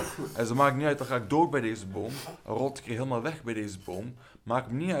licht ben. Hij zegt, maakt niet uit, dan ga ik dood bij deze boom. Dan rot ik helemaal weg bij deze boom.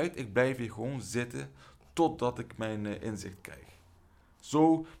 Maakt me niet uit, ik blijf hier gewoon zitten totdat ik mijn inzicht krijg.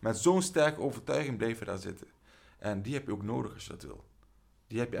 Zo, met zo'n sterke overtuiging blijf je daar zitten. En die heb je ook nodig als je dat wil.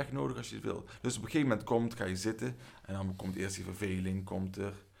 Die heb je echt nodig als je het wil. Dus op een gegeven moment ga je zitten. En dan komt eerst die verveling,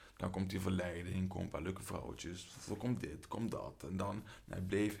 dan komt die verleiding, komt een paar leuke vrouwtjes. Dan komt dit, komt dat. En dan hij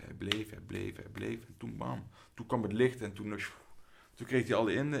bleef. En toen bam. Toen kwam het licht en toen kreeg hij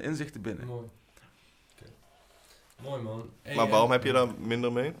alle inzichten binnen. Mooi. Okay. Mooi man. Hey, maar waarom heb je daar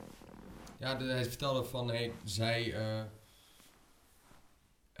minder mee? Ja, hij vertelde van, zij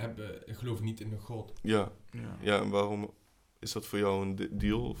geloven niet in een god. Ja, en waarom is dat voor jou een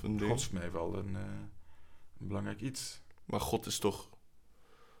deal of een ding? God is voor mij wel een belangrijk iets. Maar God is toch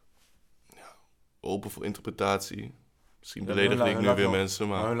open voor interpretatie. Misschien beledig ik nu weer mensen,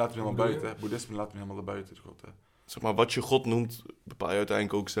 maar... Maar laten we helemaal buiten, hè. Boeddhisme laten we helemaal buiten, de God, hè. Zeg maar, wat je God noemt, bepaal je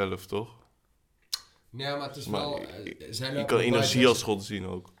uiteindelijk ook zelf, toch? Ja, maar het is wel... je kan energie als God zien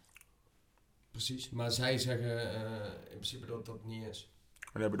ook. Precies, maar zij zeggen in principe dat dat niet is.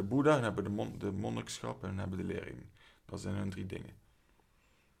 We hebben de Boeddha, dan hebben we de monnikschap en dan hebben we de lering. Dat zijn hun 3 dingen.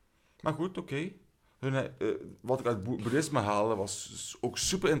 Maar goed, oké. Wat ik uit boeddhisme haalde was ook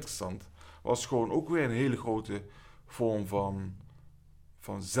super interessant. Was gewoon ook weer een hele grote vorm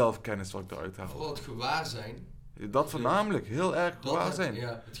van zelfkennis wat ik eruit haalde. Vooral het gewaarzijn Dat voornamelijk, heel erg waar zijn.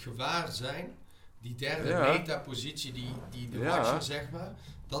 Ja, het gewaar zijn, die derde metapositie, die de watcher, zeg maar,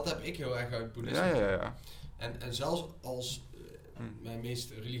 dat heb ik heel erg uit het boeddhisme. Ja. En zelfs als mijn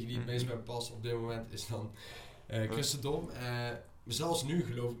meeste religie die het meest bij me past op dit moment is dan christendom. Maar zelfs nu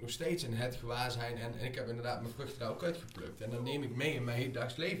geloof ik nog steeds in het gewaarzijn en ik heb inderdaad mijn vruchten daar ook uitgeplukt. En dat neem ik mee in mijn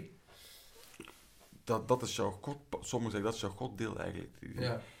hedendaags leven. Dat is jouw God, sommigen zeggen dat is jouw goddeel eigenlijk.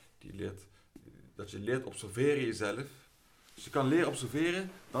 Die leert, dat je leert observeren jezelf. Dus je kan leren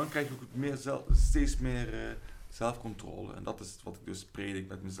observeren, dan krijg je ook steeds meer zelfcontrole. En dat is wat ik dus predik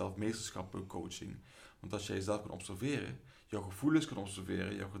met mezelf, meesterschap coaching. Want als jij jezelf kan observeren, jouw gevoelens kan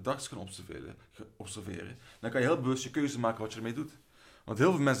observeren, jouw gedachten kan observeren, dan kan je heel bewust je keuze maken wat je ermee doet. Want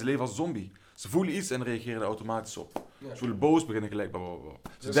heel veel mensen leven als zombie. Ze voelen iets en reageren er automatisch op. Ze voelen boos, beginnen gelijk.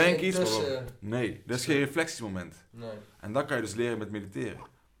 Ze denken iets, nee, dat is geen reflectiemoment. Nee. En dan kan je dus leren met mediteren.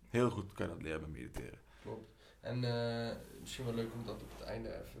 Heel goed kan je dat leren met mediteren. Klopt. En misschien wel leuk om dat op het einde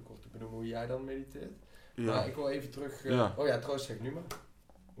even kort te benoemen hoe jij dan mediteert. Ja. Maar ik wil even terug... Oh ja, trouwens zeg nu maar.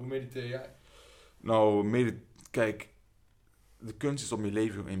 Hoe mediteer jij? Nou, kijk, de kunst is om je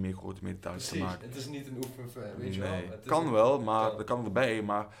leven een meer grote meditatie te maken. Het is niet een oefen, weet je wel. Nee, Het kan wel, maar dat kan erbij.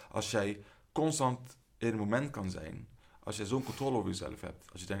 Maar als jij constant in het moment kan zijn, als jij zo'n controle over jezelf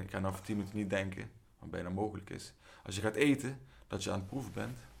hebt, als je denkt, ik ga nou voor 10 minuten niet denken, wat bijna mogelijk is. Als je gaat eten, dat je aan het proeven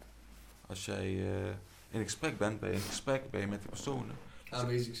bent. Als jij in een gesprek bent, ben je met die personen.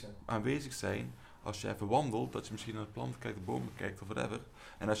 Aanwezig zijn. Als je even wandelt, dat je misschien naar de planten kijkt, de bomen kijkt of whatever.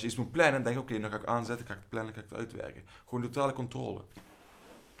 En als je iets moet plannen, denk je, oké, dan ga ik aanzetten, ga ik het plannen, ga ik het uitwerken. Gewoon totale controle.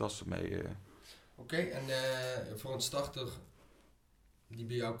 Dat is voor mij... Oké, en voor een starter die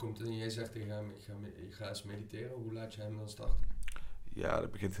bij jou komt en jij zegt tegen hem, ik ga eens mediteren, hoe laat je hem dan starten? Ja,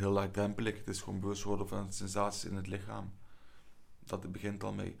 dat begint heel laagdrempelig. Het is gewoon bewust worden van sensaties in het lichaam. Dat begint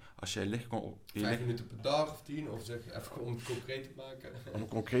al mee. Als jij ligt... 5 minuten per dag of 10? Of zeg even om het concreet te maken? Om het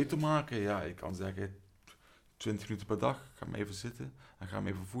concreet te maken, ja, ik kan zeggen 20 minuten per dag. Ga me even zitten en ga me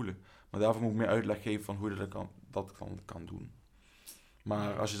even voelen. Maar daarvoor moet ik meer uitleg geven van hoe je dat kan doen.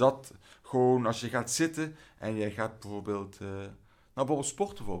 Maar als je dat gewoon, als je gaat zitten en jij gaat bijvoorbeeld... bijvoorbeeld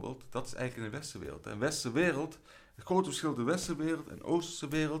sport bijvoorbeeld, dat is eigenlijk in de westerse wereld. In de westerse wereld, het grote verschil tussen de westerse wereld en de oosterse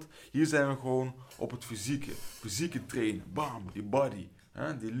wereld, hier zijn we gewoon op het fysieke trainen, bam, die body,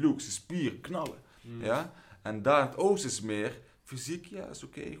 die looks, die spieren, knallen. Ja? En daar in het oosten is meer fysiek, ja, is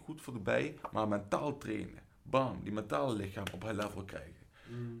oké, goed voor de bij, maar mentaal trainen, bam, die mentale lichaam op high level krijgen.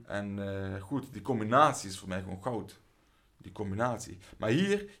 En goed, die combinatie is voor mij gewoon goud. Die combinatie. Maar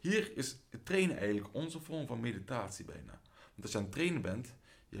hier is het trainen eigenlijk onze vorm van meditatie bijna. Want als je aan het trainen bent,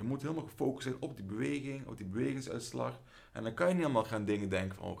 je moet helemaal gefocust zijn op die beweging, op die bewegingsuitslag. En dan kan je niet allemaal gaan dingen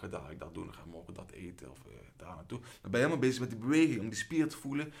denken van, ik ga dadelijk dat doen, dan ga ik morgen dat eten of daar naartoe. Dan ben je helemaal bezig met die beweging, om die spier te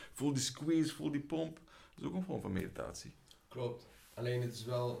voelen. Voel die squeeze, voel die pomp. Dat is ook een vorm van meditatie. Klopt. Alleen het is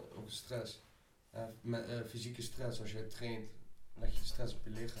wel ook stress. Fysieke stress, als je traint, leg je stress op je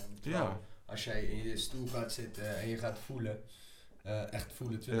lichaam. Ja. Als jij in je stoel gaat zitten en je gaat voelen, echt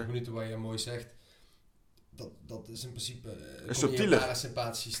voelen, 20 minuten waar je mooi zegt, dat is in principe een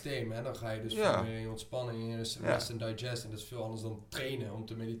parasympathisch systeem. Hè? Dan ga je dus veel meer in je ontspanning, in je rest en digest. En dat is veel anders dan trainen om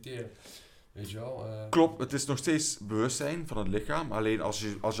te mediteren. Weet je wel? Klopt, het is nog steeds bewustzijn van het lichaam. Alleen als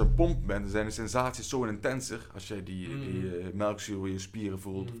je een pomp bent, dan zijn de sensaties zo intenser. Als jij die melkzuur in je spieren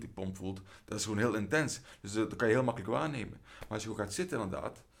voelt, of die pomp voelt, dat is gewoon heel intens. Dus dat kan je heel makkelijk waarnemen. Maar als je gewoon gaat zitten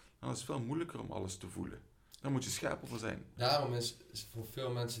inderdaad, dan is het veel moeilijker om alles te voelen. Dan moet je scherp over zijn. Daarom is voor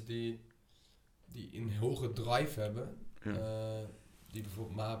veel mensen die een hoge drive hebben, die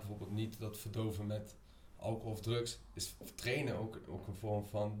bijvoorbeeld niet dat verdoven met alcohol of drugs, is trainen ook een vorm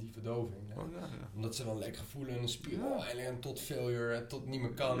van die verdoving. Hè? Omdat ze dan lekker voelen in een spier, en tot failure, tot niet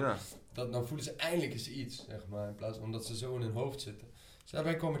meer kan. Ja. Dan voelen ze eindelijk eens iets, zeg maar, in plaats van omdat ze zo in hun hoofd zitten. Dus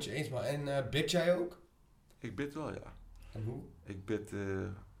daarbij kom ik het je eens, maar. En bid jij ook? Ik bid wel, ja. En hoe? Ik bid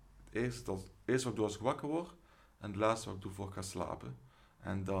het eerste wat ik doe als ik wakker word, en het laatste wat ik doe voor ik ga slapen.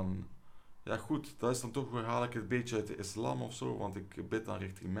 En dan, ja goed, dat is dan toch weer, haal ik het een beetje uit de islam of zo, want ik bid dan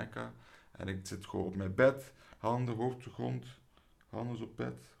richting Mekka. En ik zit gewoon op mijn bed, handen, hoofd op de grond, handen op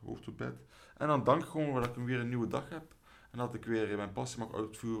bed, hoofd op bed. En dan dank ik gewoon dat ik weer een nieuwe dag heb. En dat ik weer mijn passie mag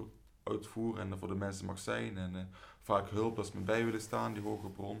uitvoeren en voor de mensen mag zijn. En vaak hulp als ze me bij willen staan, die hoge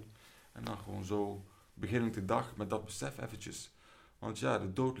bron. En dan gewoon zo begin ik de dag met dat besef eventjes. Want ja,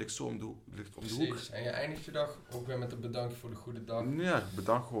 de dood ligt zo om de hoek. Precies, en je eindigt je dag ook weer met een bedankje voor de goede dag. Ja,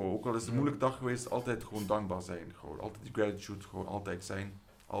 bedankt gewoon. Ook al is het een moeilijke dag geweest, altijd gewoon dankbaar zijn. Gewoon altijd die gratitude, gewoon altijd zijn.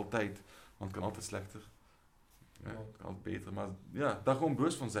 Altijd. Want het kan altijd slechter. Ja, het kan altijd beter. Maar ja, daar gewoon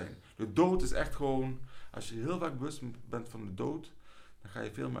bewust van zijn. De dood is echt gewoon, als je heel vaak bewust bent van de dood, dan ga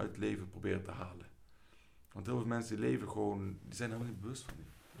je veel meer uit het leven proberen te halen. Want heel veel mensen die leven gewoon, die zijn er helemaal niet bewust van.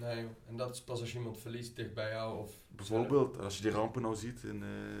 Nee, en dat is pas als je iemand verliest dicht bij jou of... Bijvoorbeeld, als je die rampen nou ziet in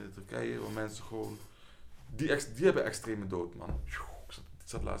Turkije, waar mensen gewoon, die hebben extreme dood, man.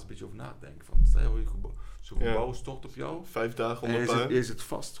 Ik zat laatst een beetje over na te denken. Van, stel je zo'n gebouw stort op jou. 5 dagen En onder puin. je zit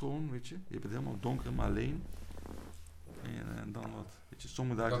vast gewoon, weet je. Je bent helemaal donker, helemaal alleen. En dan wat, weet je,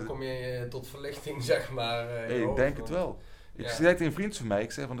 sommige dagen... Dan kom je tot verlichting, zeg maar. Ik denk het wel. Ik zei tegen een vriend van mij,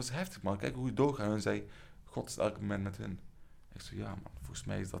 ik zei van, dat is heftig, man. Kijk hoe je doorgaat. En hij zei, God is elk moment met hen. Ik zei, ja, man, volgens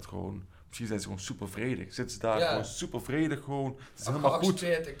mij is dat gewoon... Misschien zijn ze gewoon super vredig. Zitten ze daar gewoon super vredig, gewoon... Het is helemaal goed.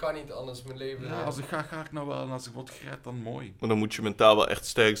 Ik kan niet anders mijn leven... Ja, als ik ga ik nou wel. En als ik word gered, dan mooi. Maar dan moet je mentaal wel echt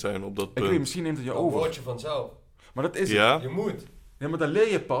sterk zijn op dat punt. Ik weet, misschien neemt het je over. Dan word je vanzelf. Maar dat is het. Je moet. Ja, maar dan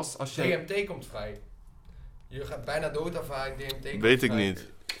leer je pas als jij... DMT komt vrij. Je gaat bijna dood ervaren, DMT komt Weet vrij. ik niet.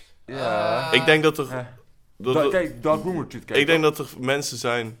 Ja. Ik denk dat er... Kijk, Dark Room Retreat. Ik denk dat er mensen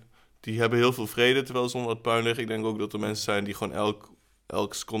zijn die hebben heel veel vrede terwijl ze onder het puin liggen. Ik denk ook dat er mensen zijn die gewoon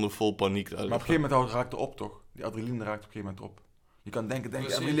elke seconde vol paniek Maar op een gegeven moment raakt het op, toch? Die adrenaline raakt op een gegeven moment op. Je kan denken,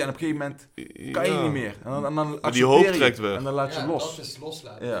 adrenaline, en op een gegeven moment kan je niet meer. En dan maar die hoop trekt weg. En dan laat je los. Dat is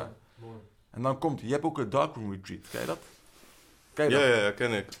loslaten. Ja. Mooi. En dan komt, je hebt ook een Dark Room Retreat, ken je dat? Ja,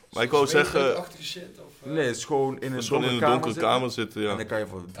 ken ik. Maar ik wou zeggen... Shit, of, nee, het is gewoon in een donkere kamer zitten, ja. En dan kan je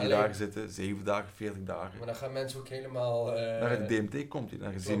voor 3 dagen zitten, 7 dagen, 40 dagen. Maar dan gaan mensen ook helemaal... Naar de DMT komt hij.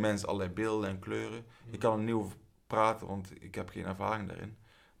 Dan zien mensen allerlei beelden en kleuren. Ik kan er niet over praten, want ik heb geen ervaring daarin.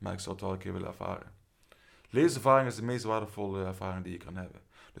 Maar ik zou het wel een keer willen ervaren. Levenservaring is de meest waardevolle ervaring die je kan hebben.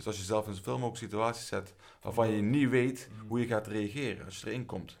 Dus als je zelf in zoveel mogelijk situaties zet waarvan je niet weet hoe je gaat reageren als je erin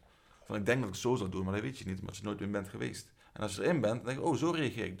komt. Van ik denk dat ik het zo zou doen, maar dat weet je niet, omdat je nooit meer bent geweest. En als je erin bent, dan denk je, oh, zo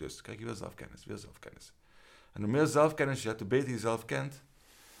reageer ik dus. Dan krijg je weer zelfkennis. En hoe meer zelfkennis je hebt, hoe beter je jezelf kent,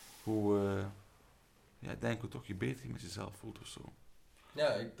 hoe, denk ik toch, je beter je met jezelf voelt of zo.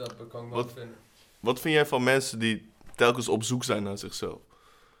 Ja, dat kan ik wel vinden. Wat vind jij van mensen die telkens op zoek zijn naar zichzelf?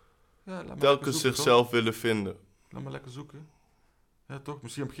 Ja, telkens zichzelf willen vinden. Laat maar lekker zoeken. Ja, toch?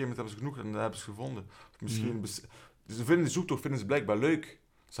 Misschien op een gegeven moment hebben ze genoeg en dan hebben ze gevonden. Of misschien ze vinden de zoektocht blijkbaar leuk.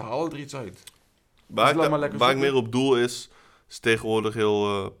 Ze halen er iets uit. Waar ik meer op doel is tegenwoordig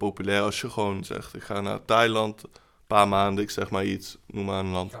heel populair als je gewoon zegt, ik ga naar Thailand, een paar maanden, ik zeg maar iets, noem maar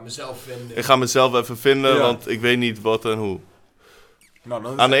een land. Ik ga mezelf vinden. Ik ga mezelf even vinden, want ik weet niet wat en hoe.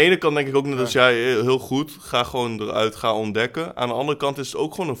 Nou, aan de ene kant denk ik ook net als jij, heel goed, ga gewoon eruit, ga ontdekken. Aan de andere kant is het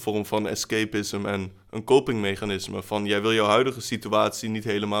ook gewoon een vorm van escapism en een copingmechanisme. Van, jij wil jouw huidige situatie niet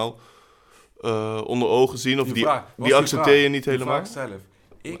helemaal onder ogen zien, of die accepteer je niet helemaal. Zelf.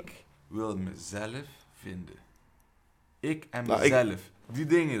 Ik wil mezelf vinden. Ik en mezelf. Die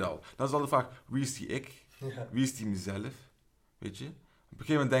dingen al. Dan is al de vraag, wie is die ik? Ja. Wie is die mezelf? Weet je? Op een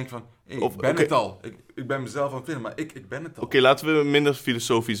gegeven moment denk je van, ik ben het al. Ik ben mezelf aan het vinden, maar ik ben het al. Oké, laten we minder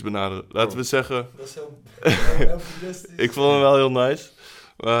filosofisch benaderen. Laten we zeggen... Dat is heel filosofisch. Ik vond hem wel heel nice.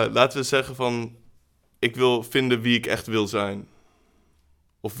 Maar laten we zeggen van, ik wil vinden wie ik echt wil zijn.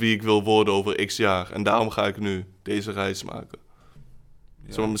 Of wie ik wil worden over x jaar. En daarom ga ik nu deze reis maken. Ja.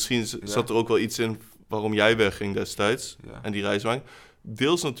 Zeg maar, misschien zat er ook wel iets in waarom jij wegging destijds. Ja. En die reis maken.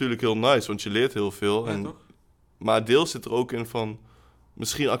 Deels natuurlijk heel nice, want je leert heel veel. Ja, toch? Maar deels zit er ook in van,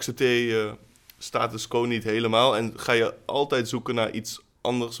 misschien accepteer je status quo niet helemaal. En ga je altijd zoeken naar iets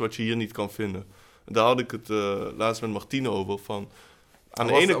anders wat je hier niet kan vinden. Daar had ik het laatst met Martine over. Van, aan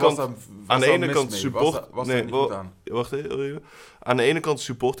de ene kant support... Aan de ene kant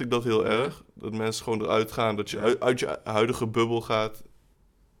support ik dat heel erg. Dat mensen gewoon eruit gaan. Dat je uit je huidige bubbel gaat.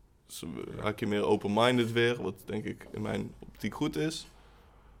 Dus raak je meer open-minded weer. Wat denk ik in mijn optiek goed is.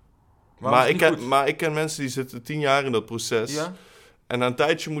 Maar ik ken mensen die zitten 10 jaar in dat proces. Ja? En na een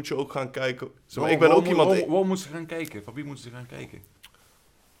tijdje moet je ook gaan kijken. Waar moeten ze gaan kijken? Van wie moeten ze gaan kijken?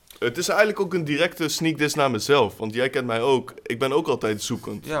 Het is eigenlijk ook een directe sneak diss naar mezelf. Want jij kent mij ook. Ik ben ook altijd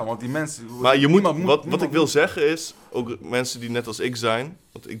zoekend. Ja, want die mensen... Maar wat ik wil zeggen is... Ook mensen die net als ik zijn...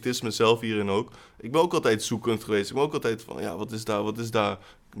 Want ik diss mezelf hierin ook. Ik ben ook altijd zoekend geweest. Ik ben ook altijd van... Ja, wat is daar?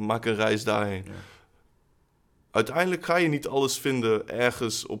 Maak een reis daarheen. Ja. Uiteindelijk ga je niet alles vinden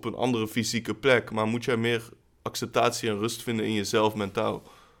ergens op een andere fysieke plek. Maar moet jij meer acceptatie en rust vinden in jezelf mentaal.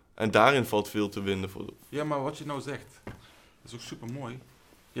 En daarin valt veel te winnen. Ja, maar wat je nou zegt... Dat is ook super mooi.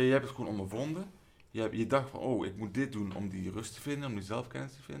 Ja, je hebt het gewoon ondervonden. Je dacht van, oh, ik moet dit doen om die rust te vinden, om die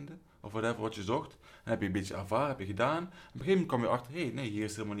zelfkennis te vinden. Of whatever wat je zocht. Dan heb je een beetje ervaren, heb je gedaan. En op een gegeven moment kwam je achter, nee, hier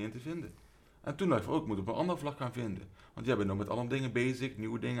is helemaal niet in te vinden. En toen dacht ik van, oh, ik moet op een andere vlak gaan vinden. Want jij bent nog met andere dingen bezig,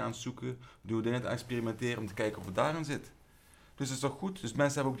 nieuwe dingen aan het zoeken, nieuwe dingen te experimenteren om te kijken of het daarin zit. Dus het is toch goed. Dus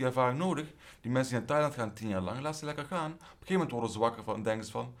mensen hebben ook die ervaring nodig. Die mensen die naar Thailand gaan 10 jaar lang, laat ze lekker gaan. Op een gegeven moment worden ze wakker van en denken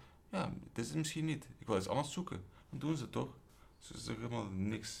ze van, ja, dit is het misschien niet. Ik wil iets anders zoeken. Dan doen ze het toch. Dus er is helemaal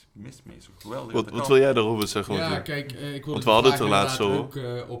niks mis mee. Zo geweldig. Wat wil jij daarover zeggen? Ja, Want, kijk, ik wil want we hadden het er laatst zo. ook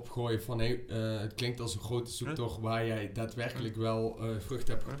opgooien van, het klinkt als een grote zoektocht waar jij daadwerkelijk wel vrucht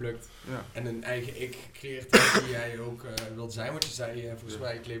hebt geplukt. Ja. En een eigen ik gecreëerd hebt die jij ook wilt zijn. Want je zei, volgens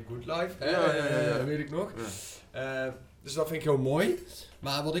mij, ik leef good life. Hè? Weet ik nog. Ja. Dus dat vind ik heel mooi.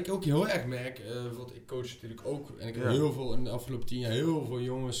 Maar wat ik ook heel erg merk, want ik coach natuurlijk ook. En ik heb heel veel in de afgelopen 10 jaar heel veel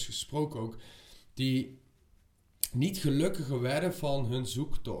jongens gesproken ook. Die niet gelukkiger werden van hun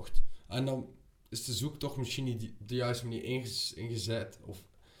zoektocht. En dan is de zoektocht misschien niet de juiste manier ingezet. Of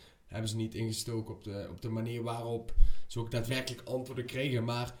hebben ze niet ingestoken op de manier waarop ze ook daadwerkelijk antwoorden kregen.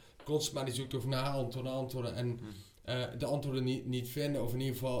 Maar constant maar die zoektocht naar antwoorden. En de antwoorden niet vinden. Of in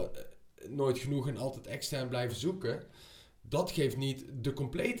ieder geval nooit genoeg en altijd extern blijven zoeken. Dat geeft niet de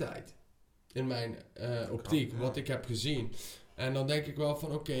compleetheid. In mijn optiek. Wat ik heb gezien. En dan denk ik wel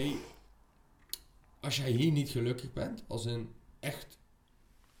van oké, als jij hier niet gelukkig bent, als in echt...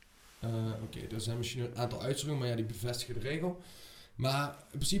 er zijn misschien een aantal uitzonderingen, maar die bevestigen de regel. Maar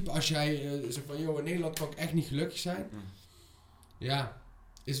in principe als jij zegt van, in Nederland kan ik echt niet gelukkig zijn. Ja,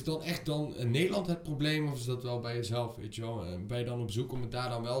 is het dan echt in Nederland het probleem of is dat wel bij jezelf, weet je wel? Ben je dan op zoek om het daar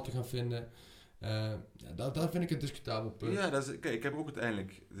dan wel te gaan vinden? Dat vind ik een discutabel punt. Ja, kijk, ik heb ook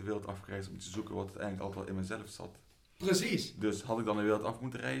uiteindelijk de wereld afgereisd om te zoeken wat uiteindelijk altijd wel in mezelf zat. Precies. Dus had ik dan de wereld af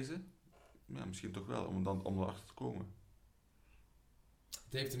moeten reizen? Ja, misschien toch wel, om erachter te komen.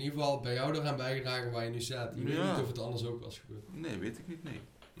 Het heeft in ieder geval bij jou eraan bijgedragen waar je nu staat. Je weet niet of het anders ook was gebeurd. Nee, weet ik niet, nee.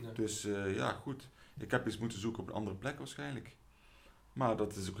 Nee. Dus goed. Ik heb eens moeten zoeken op een andere plek waarschijnlijk. Maar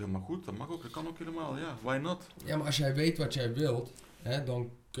dat is ook helemaal goed. Dat mag ook, dat kan ook helemaal, ja. Why not? Ja, maar als jij weet wat jij wilt,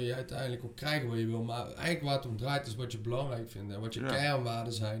 dan kun je uiteindelijk ook krijgen wat je wil. Maar eigenlijk waar het om draait is wat je belangrijk vindt en wat je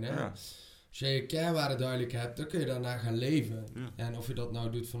kernwaarden zijn. Hè? Ja. Als je je kernwaarden duidelijk hebt, dan kun je daarna gaan leven. Ja. En of je dat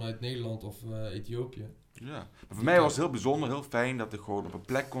nou doet vanuit Nederland of Ethiopië. Ja, maar voor mij was het heel bijzonder, heel fijn dat ik gewoon op een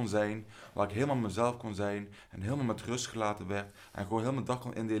plek kon zijn waar ik helemaal mezelf kon zijn en helemaal met rust gelaten werd en gewoon heel mijn dag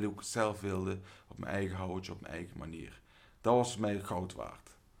kon indelen hoe ik het zelf wilde, op mijn eigen houtje, op mijn eigen manier. Dat was voor mij goud waard.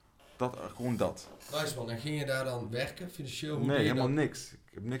 Gewoon dat. Nice man, en ging je daar dan werken, financieel? Nee, helemaal niks.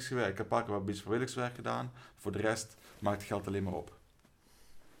 Ik heb niks gewerkt. Ik heb een paar keer wel een beetje vrijwilligerswerk gedaan. Voor de rest maakt het geld alleen maar op.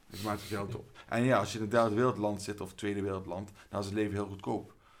 Ik maak het geld op. En ja, als je in een derde wereldland zit of tweede wereldland, dan is het leven heel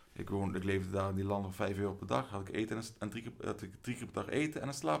goedkoop. Ik leefde daar in die landen voor €5 per dag. Had ik eten en drie keer per dag eten en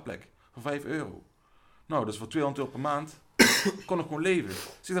een slaapplek. Voor €5. Nou, dus voor €200 per maand kon ik gewoon leven.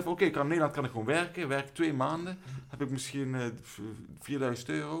 Dus ik dacht van oké, in Nederland kan ik gewoon werken. Werk 2 maanden. Heb ik misschien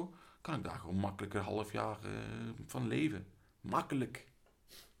 €4.000. Kan ik daar gewoon makkelijk een half jaar van leven. Makkelijk.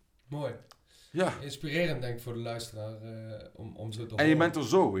 Mooi. Ja. Inspirerend denk ik voor de luisteraar om zo te horen. En je bent er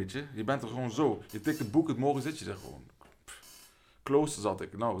zo, weet je. Je bent er gewoon zo. Je tikt het boek, het morgen zit je er gewoon. Klooster zat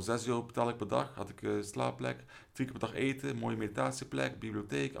ik. Nou, €6 betaal ik per dag. Had ik slaapplek. 3 keer per dag eten. Mooie meditatieplek.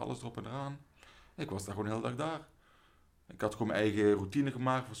 Bibliotheek. Alles erop en eraan. Ik was daar gewoon de hele dag daar. Ik had gewoon mijn eigen routine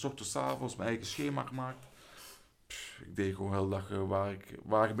gemaakt. Van 's ochtends 's avonds. Mijn eigen schema gemaakt. Ik deed gewoon de hele dag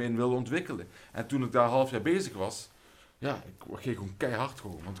waar ik me in wilde ontwikkelen. En toen ik daar een half jaar bezig was. Ja, ik ging gewoon keihard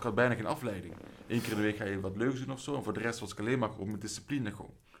gewoon. Want ik had bijna geen afleiding. 1 keer in de week ga je wat leuks doen of zo. En voor de rest was ik alleen maar gewoon met discipline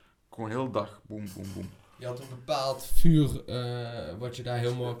gewoon. Gewoon de hele dag. Boem, boem, boem. Je had een bepaald vuur wat je daar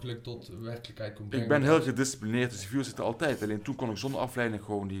heel makkelijk tot werkelijkheid kon brengen. Ik ben heel gedisciplineerd, dus die vuur zit er altijd. Alleen toen kon ik zonder afleiding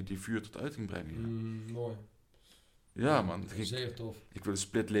gewoon die vuur tot uiting brengen. Ja. Mooi. Ja man. Zeer tof. Ik wilde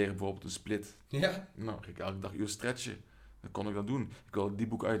split leren, bijvoorbeeld een split. Ja? Nou, ging ik elke dag uur stretchen. Dat kon ik dan doen. Ik wilde die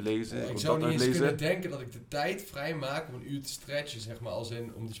boek uitlezen. Ik zou niet eens kunnen denken dat ik de tijd vrij maak om een uur te stretchen, zeg maar, als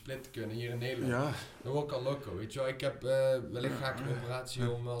in om die split te kunnen hier in Nederland. Ja. Dat word ik al loco, weet je wel. Ik heb wellicht ga ik een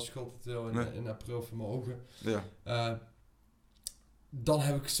operatie om als schuld te in april voor mijn ogen. Ja. Dan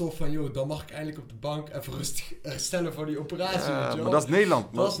heb ik zo van, joh, dan mag ik eindelijk op de bank even rustig herstellen voor die operatie, weet je wel. Maar dat is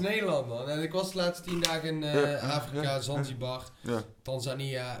Nederland, man. Dat is Nederland, man. En ik was de laatste 10 dagen in Afrika, Zanzibar,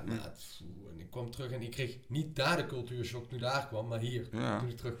 Tanzania. Nou, en ik kwam terug en ik kreeg niet daar de cultuurshock toen ik daar kwam, maar hier, toen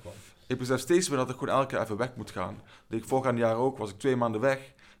ik terugkwam. Ik besef steeds meer dat ik gewoon elke keer even weg moet gaan. Dat deed ik voorgaande jaar ook, was ik 2 maanden weg.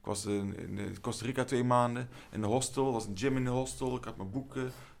 Ik was in Costa Rica 2 maanden, in de hostel, er was een gym in de hostel. Ik had mijn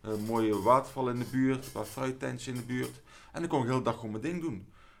boeken, mooie watervallen in de buurt, een paar fruittentjes in de buurt. En dan kon ik de hele dag gewoon mijn ding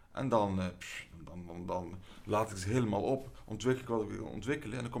doen. En dan laat ik ze helemaal op, ontwikkel ik wat ik wil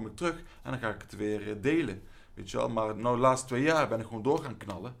ontwikkelen. En dan kom ik terug en dan ga ik het weer delen. Weet je wel, maar nou de laatste 2 jaar ben ik gewoon door gaan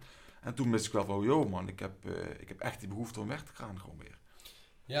knallen. En toen wist ik wel van, yo man, ik heb echt die behoefte om weg te gaan gewoon weer.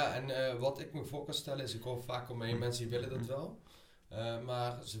 Ja, en wat ik me voor kan stellen is, ik hoor vaak omheen, mensen die willen dat wel.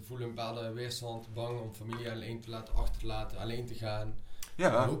 Maar ze voelen een bepaalde weerstand, bang om familie alleen te laten, achter te laten, alleen te gaan.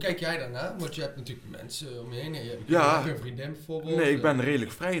 Ja. Hoe kijk jij daarna? Want je hebt natuurlijk mensen om je heen. Je hebt een vriendin bijvoorbeeld. Nee, ik ben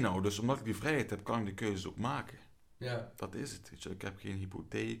redelijk vrij nou. Dus omdat ik die vrijheid heb, kan ik de keuzes ook maken. Ja. Dat is het. Weet je. Ik heb geen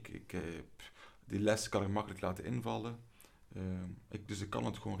hypotheek. Die lessen kan ik makkelijk laten invallen. Dus ik kan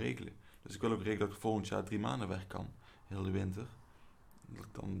het gewoon regelen. Dus ik wil ook regelen dat ik volgend jaar 3 maanden weg kan. Heel de winter. Dat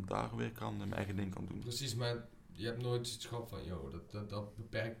ik dan daar weer mijn eigen ding kan doen. Precies, maar je hebt nooit iets gehad van, dat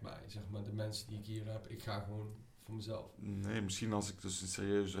beperkt mij. Zeg maar, de mensen die ik hier heb, ik ga gewoon voor mezelf. Nee, misschien als ik dus een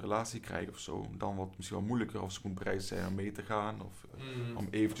serieuze relatie krijg of zo, dan wordt het misschien wel moeilijker of ze moet bereid zijn om mee te gaan of om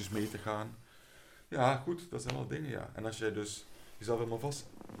eventjes mee te gaan. Ja, goed, dat zijn wel dingen, ja. En als jij dus jezelf helemaal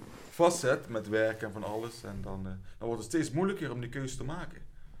vastzet met werk en van alles, en dan wordt het steeds moeilijker om die keuze te maken.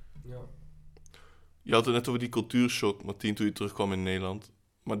 Ja. Je had het net over die cultuurshock, Martien, toen je terugkwam in Nederland.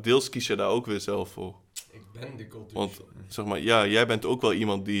 Maar deels kies je daar ook weer zelf voor. Ik ben de cultuurshock. Want, zeg maar, ja, jij bent ook wel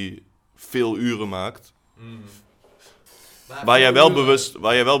iemand die veel uren maakt. Waar jij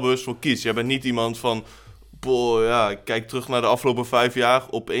wel bewust voor kiest. Jij bent niet iemand van, ik kijk terug naar de afgelopen 5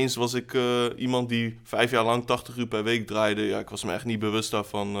 jaar. Opeens was ik iemand die 5 jaar lang 80 uur per week draaide. Ja, ik was me echt niet bewust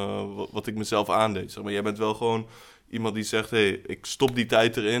daarvan wat ik mezelf aandeed. Zeg maar, jij bent wel gewoon iemand die zegt, ik stop die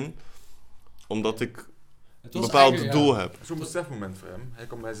tijd erin. Omdat ik een bepaald doel heb. Zo'n besefmoment voor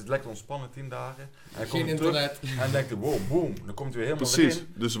hem. Hij zit lekker ontspannen 10 dagen. Hij geen internet. En hij denkt, wow, boom. Dan komt hij weer helemaal Precies.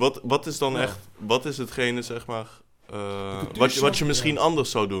 erin. Dus wat is dan echt, wat is hetgene, zeg maar, wat je misschien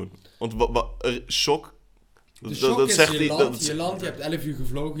anders zou doen? Want shock... De shock is, je land, je hebt 11 uur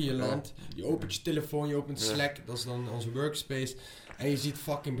gevlogen, je land, je opent je telefoon, je opent Slack, dat is dan onze workspace, en je ziet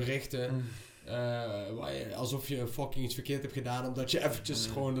fucking berichten, alsof je fucking iets verkeerd hebt gedaan, omdat je eventjes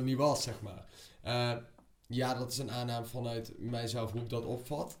gewoon er niet was, zeg maar. Ja, dat is een aanname vanuit mijzelf hoe ik dat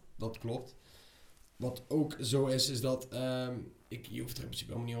opvat, dat klopt. Wat ook zo is dat, je hoeft er in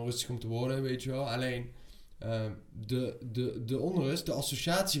principe helemaal niet onrustig om te worden, weet je wel, alleen de onrust, de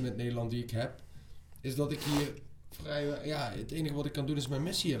associatie met Nederland die ik heb, is dat ik hier het enige wat ik kan doen is mijn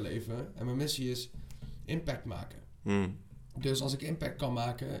missie leven. En mijn missie is impact maken. Dus als ik impact kan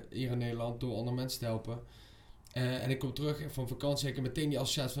maken hier in Nederland door andere mensen te helpen. En ik kom terug van vakantie en ik heb meteen die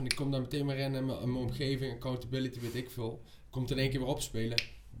associatie van ik kom daar meteen maar in en mijn omgeving, accountability, weet ik veel. Komt in één keer weer opspelen.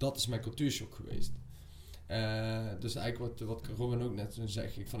 Dat is mijn cultuurshock geweest. Dus eigenlijk wat Robbin ook net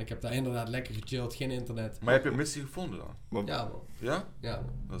zegt. Ik heb daar inderdaad lekker gechilled, geen internet. Maar heb je een missie gevonden dan? Ja, man. Ja? Ja.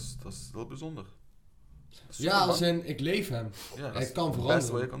 Dat is heel bijzonder. Ja, als in, ik leef hem. Ja, het kan veranderen. Het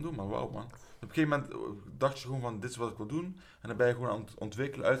beste wat je kan doen, man. Wauw, man. Op een gegeven moment dacht je gewoon van, dit is wat ik wil doen. En dan ben je gewoon aan het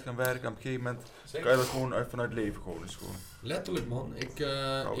ontwikkelen, uit gaan werken. En op een gegeven moment kan je dat gewoon vanuit leven gewoon. Dus gewoon. Letterlijk, man.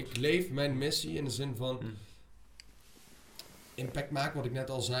 Ik leef mijn missie in de zin van impact maken. Wat ik net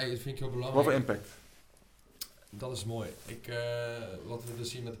al zei, dat vind ik heel belangrijk. Wat voor impact? Dat is mooi. Wat we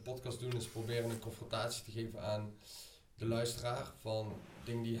dus hier met de podcast doen, is proberen een confrontatie te geven aan de luisteraar van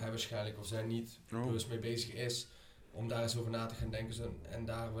dingen die hij waarschijnlijk of zij niet bewust mee bezig is, om daar eens over na te gaan denken en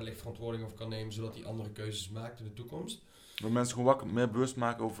daar wellicht verantwoording over kan nemen, zodat hij andere keuzes maakt in de toekomst. Dat mensen gewoon meer bewust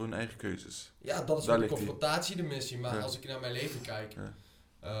maken over hun eigen keuzes. Ja, dat is voor de confrontatie de missie, maar als ik naar mijn leven kijk,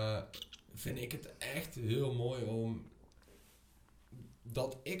 vind ik het echt heel mooi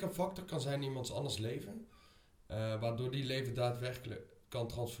dat ik een factor kan zijn in iemands anders leven, waardoor die leven daadwerkelijk kan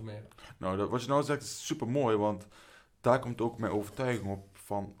transformeren. Nou, wat je nou zegt is super mooi, want daar komt ook mijn overtuiging op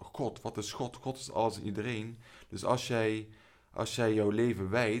van God. Wat is God? God is alles en iedereen. Dus als jij jouw leven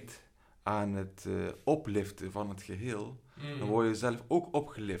wijdt aan het opliften van het geheel, dan word je zelf ook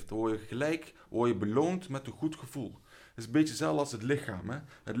opgelift. Dan word je beloond met een goed gevoel. Het is een beetje hetzelfde als het lichaam. Hè?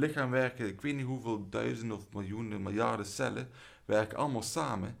 Het lichaam werken, ik weet niet hoeveel duizenden of miljoenen, miljarden cellen, werken allemaal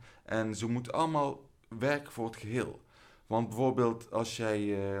samen. En ze moeten allemaal werken voor het geheel. Want bijvoorbeeld als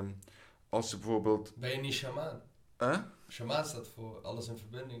je bijvoorbeeld... Ben je niet shamaan? Shamaan staat voor alles in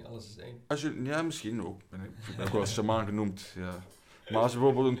verbinding, alles is één. Ja, misschien ook. Ik ben ook wel shamaan genoemd, ja. Maar als je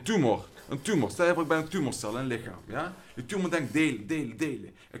bijvoorbeeld een tumor, stel je voor ik ben een tumorcel in een lichaam, ja. Die tumor denkt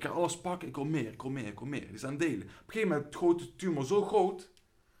delen. Ik ga alles pakken, ik wil meer. Die zijn delen. Op een gegeven moment groeit de tumor zo groot,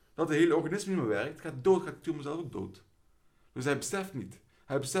 dat het hele organisme niet meer werkt. Gaat de tumor zelf ook dood. Dus hij beseft niet.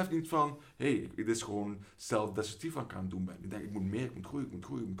 Hij beseft niet van, dit is gewoon zelfdestructief wat ik aan het doen ben. Ik denk, ik moet meer, ik moet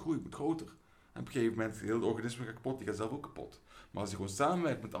groeien, ik moet groter. En op een gegeven moment, heel het organisme gaat kapot, die gaat zelf ook kapot. Maar als je gewoon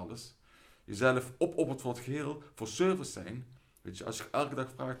samenwerkt met alles, jezelf opoffert voor het geheel, voor service zijn. Weet je, als je elke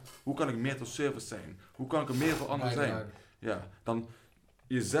dag vraagt, hoe kan ik meer tot service zijn? Hoe kan ik er meer voor anderen zijn? Ja, dan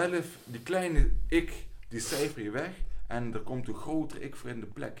jezelf, die kleine ik, die cijfer je weg en er komt een grotere ik voor in de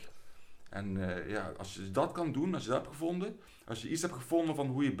plek. En als je dat kan doen, als je dat hebt gevonden, als je iets hebt gevonden van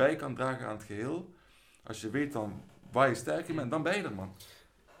hoe je bij kan dragen aan het geheel, als je weet dan waar je sterk in bent, dan ben je er, man.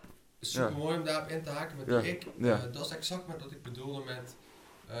 Super mooi om daarop in te haken met die ik. Dat is exact wat ik bedoelde met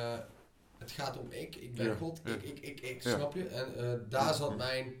het gaat om ik ben God, ik, snap je? En daar zat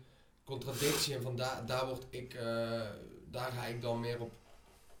mijn contradictie en daar ga ik dan meer op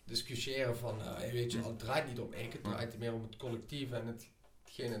discussiëren van, weet je, het draait niet om ik, het draait meer om het collectief en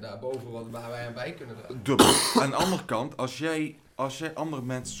hetgene daarboven waar wij aan bij kunnen dragen. Dubbel. Aan de andere kant, als jij andere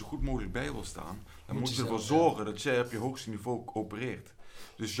mensen zo goed mogelijk bij wil staan, dan moet je ervoor zorgen dat jij op je hoogste niveau opereert.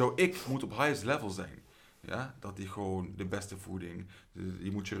 Dus jouw ik moet op highest level zijn. Ja, dat die gewoon de beste voeding,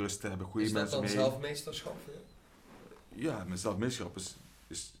 je moet je rust hebben, goede mensen mee. Is dat dan zelfmeesterschap? Ja, met zelfmeesterschap is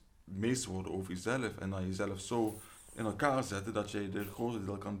het meester worden over jezelf en dan jezelf zo in elkaar zetten dat je de grootste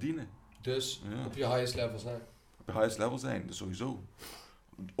deel kan dienen. Dus op je highest level zijn? Op je highest level zijn, dus sowieso.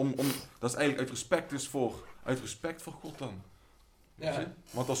 Dat is eigenlijk uit respect voor God dan. Ja.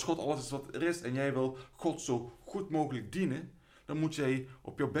 Want als God alles is wat er is en jij wil God zo goed mogelijk dienen, dan moet jij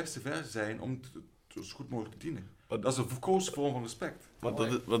op jouw beste versie zijn om zo goed mogelijk te dienen. Dat is een verkozen vorm van respect. Want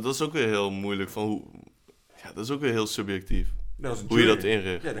dat is ook weer heel moeilijk dat is ook weer heel subjectief. Hoe je dat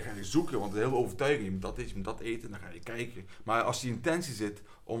inricht. Ja, dan ga je zoeken, want de hele overtuiging, je moet dat eten, dan ga je kijken. Maar als je intentie zit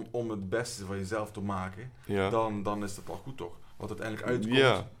om het beste van jezelf te maken, dan is dat al goed toch? Wat uiteindelijk uitkomt.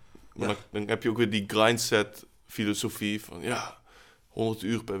 Ja, maar dan heb je ook weer die grindset filosofie van 100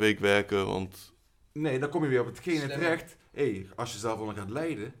 uur per week werken, want... Nee, dan kom je weer op hetgene terecht. Als je zelf onder gaat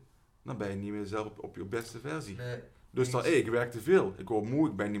lijden, dan ben je niet meer zelf op je beste versie. Nee. Dus dan, ik werk te veel. Ik word moe,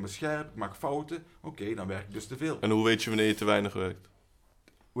 ik ben niet meer scherp, ik maak fouten. Oké, dan werk ik dus te veel. En hoe weet je wanneer je te weinig werkt?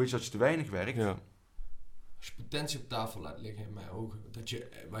 Hoe weet je dat je te weinig werkt? Ja. Als je potentie op tafel laat liggen in mijn ogen. Dat je,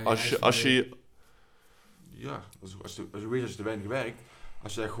 als je weet dat je te weinig werkt.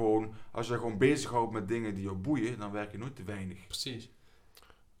 Als jij gewoon bezighoudt met dingen die je boeien, dan werk je nooit te weinig. Precies.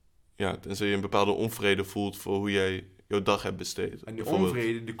 Ja, tenzij je een bepaalde onvrede voelt voor hoe jij jouw dag hebt besteed. En die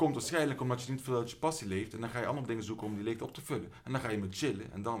onvrede die komt waarschijnlijk omdat je niet veel uit je passie leeft. En dan ga je andere dingen zoeken om die leegte op te vullen. En dan ga je met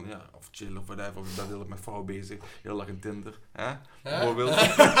chillen. En dan, of chillen of whatever. Of ik ben heel erg met vrouwen bezig. Heel erg in Tinder. Hè? Bijvoorbeeld.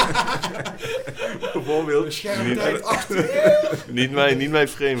 Niet mij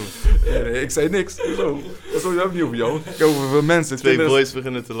framen. Nee, ik zei niks. Zo. Dat is ook niet over jou. Ik heb over veel mensen. Twee boys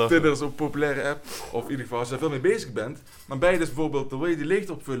beginnen te lachen. Tinder is een populaire app. Of in ieder geval als je er veel mee bezig bent. Maar ben je dus bijvoorbeeld, dan wil je die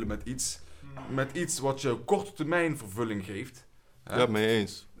leegte opvullen met iets. Met iets wat je korte termijn vervulling geeft. Ja, mee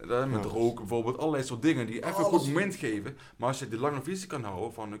eens. Met roken bijvoorbeeld, allerlei soort dingen die even een goed moment geven. Maar als je die lange visie kan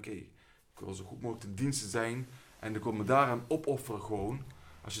houden van ik wil zo goed mogelijk ten dienste zijn. En ik wil me daaraan opofferen gewoon.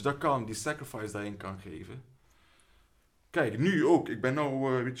 Als je dat kan, die sacrifice daarin kan geven. Kijk, nu ook. Ik ben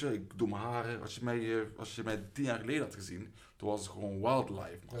nou, ik doe mijn haren. Als je mij 10 jaar geleden had gezien, toen was het gewoon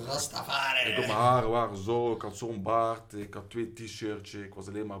wildlife. Rastafari. Mijn haren waren zo, ik had zo'n baard, ik had 2 t-shirtjes, ik was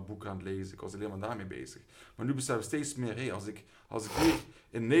alleen maar boeken aan het lezen, ik was alleen maar daarmee bezig. Maar nu besef ik steeds meer, als ik hier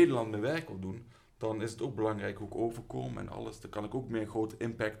in Nederland mijn werk wil doen, dan is het ook belangrijk hoe ik overkom en alles. Dan kan ik ook meer een grote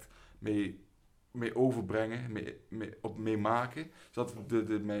impact mee overbrengen, mee maken, zodat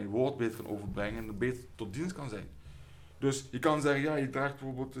ik mijn woord beter kan overbrengen en beter tot dienst kan zijn. Dus je kan zeggen, je draagt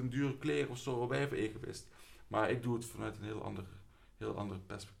bijvoorbeeld een dure kleren of zo, wij even egoïst. Maar ik doe het vanuit een heel ander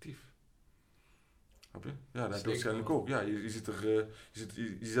perspectief. Snap je? Ja, dat heb je waarschijnlijk ook. Ja, je ziet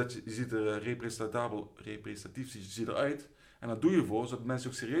er representatief zie je eruit. En dat doe je voor, zodat mensen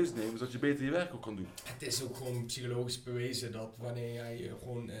ook serieus nemen, zodat je beter je werk ook kan doen. Het is ook gewoon psychologisch bewezen dat wanneer jij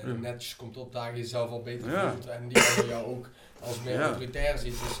gewoon netjes komt opdagen, jezelf al beter voelt. En die kan jou ook als meer autoritair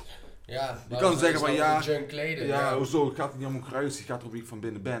ziet. Dus, je kan zeggen van junk kleden. Hoezo, het gaat niet om een kruis, het gaat erom wie ik van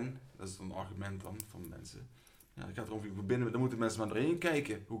binnen ben. Dat is een argument dan van mensen. Ja, het gaat erom wie ik van binnen ben, dan moeten mensen maar doorheen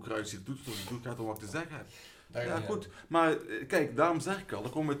kijken hoe kruis ziet. Het gaat om wat te zeggen heb. Ja, goed. Maar kijk, daarom zeg ik al,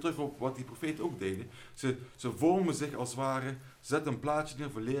 dan komen we terug op wat die profeten ook deden. Ze vormen zich als het ware, zetten een plaatje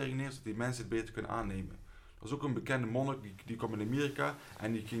neer voor lering neer, zodat die mensen het beter kunnen aannemen. Er was ook een bekende monnik, die kwam in Amerika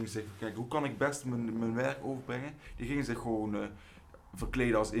en die ging zich kijken, hoe kan ik best mijn werk overbrengen? Die ging zich gewoon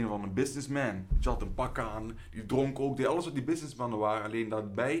verkleden als een van een businessman. Je had een pak aan, die dronk ook, deed alles wat die businessmannen waren, alleen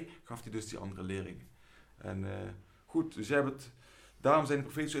daarbij gaf hij dus die andere leringen. En goed, dus daarom zijn de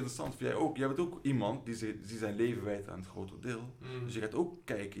profeten zo interessant voor jij ook. Jij bent ook iemand die zijn leven wijdt aan het grote deel. Dus je gaat ook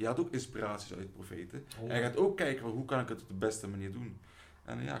kijken, je had ook inspiraties uit de profeten. En je gaat ook kijken, hoe kan ik het op de beste manier doen.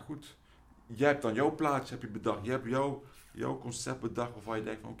 En goed, jij hebt dan jouw plaatje heb je bedacht. Je hebt jouw concept bedacht waarvan je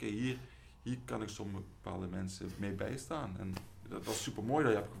denkt van oké, hier kan ik sommige bepaalde mensen mee bijstaan. En dat was super mooi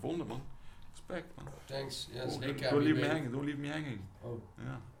dat je hebt gevonden, man. Respect, man. Thanks. Ja, zeker. Don't leave me hanging. Oh.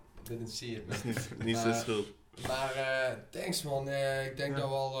 Ja. Didn't see it. Niet zijn schuld. Maar thanks man, ik denk dat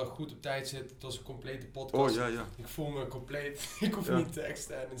we al goed op tijd zitten. Het was een complete podcast. Oh ja. Ik voel me compleet. Ik hoef niet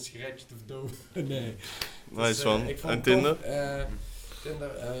teksten en een sigaretje te verdoven. Nee. Nice man. En Tinder?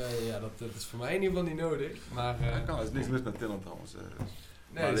 Tinder, dat is voor mij in ieder geval niet nodig. Maar, er is niks mis met Tinder trouwens.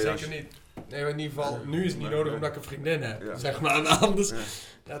 Nee, zeker niet. Nee, maar in ieder geval, nu is het niet nodig omdat ik een vriendin heb. Ja. Zeg maar, anders. Ja.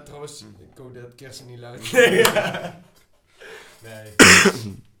 Ja, trouwens, ik hoop dat Kirsten niet luistert. Nee.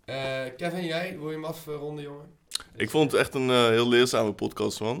 Kevin, jij? Wil je hem afronden, jongen? Ik vond het echt een heel leerzame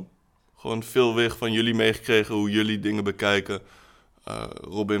podcast, man. Gewoon veel weer van jullie meegekregen, hoe jullie dingen bekijken.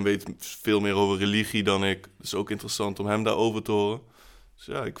 Robbin weet veel meer over religie dan ik. Het is ook interessant om hem daarover te horen. Dus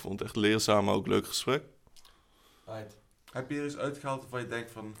ja, ik vond het echt leerzaam, maar ook leuk gesprek. Right. Heb je er eens uitgehaald waarvan je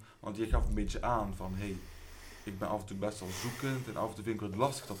denkt van... Want je gaf een beetje aan van... Hey, ik ben af en toe best wel zoekend. En af en toe vind ik het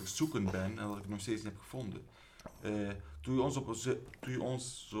lastig dat ik zoekend ben. En dat ik het nog steeds niet heb gevonden. Toen je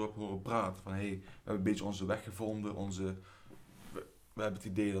ons zo hebt horen praten van... Hey, we hebben een beetje onze weg gevonden. We hebben het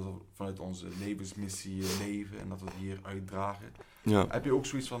idee dat we vanuit onze levensmissie leven. En dat we het hier uitdragen. Ja. Heb je ook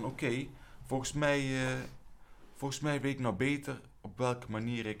zoiets van... Oké, volgens mij weet ik nou beter op welke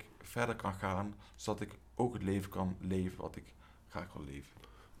manier ik verder kan gaan. Zodat ik ook het leven kan leven wat ik graag wil leven.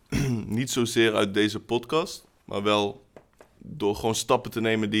 Niet zozeer uit deze podcast, maar wel door gewoon stappen te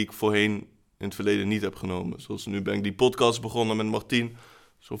nemen die ik voorheen in het verleden niet heb genomen. Zoals nu ben ik die podcast begonnen met Martien,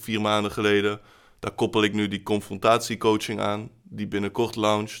 zo'n 4 maanden geleden. Daar koppel ik nu die confrontatiecoaching aan, die binnenkort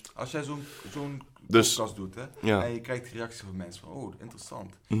launcht. Als jij zo'n Dus, podcast doet, hè, ja. en je krijgt reacties van mensen van, oh,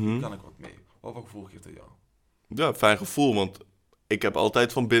 interessant, Mhm. hier kan ik wat mee. Wat voor gevoel geeft dat jou? Ja, fijn gevoel, want ik heb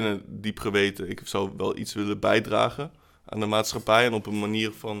altijd van binnen diep geweten. Ik zou wel iets willen bijdragen aan de maatschappij en op een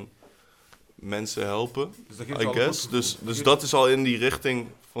manier van mensen helpen, Dus dat geeft I jou al een guess. goed gevoel. Dus dat is al in die richting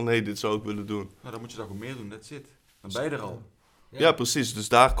van, hey, dit zou ik willen doen. Nou, dan moet je dat gewoon meer doen, that's it. Dan ben je er al. Ja, precies. Dus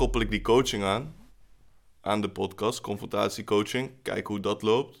daar koppel ik die coaching aan de podcast, confrontatiecoaching. Kijken hoe dat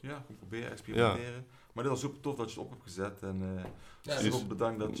loopt. Ja, gewoon proberen, experimenteren. Maar dit was super tof dat je het op hebt gezet. En Ja, ook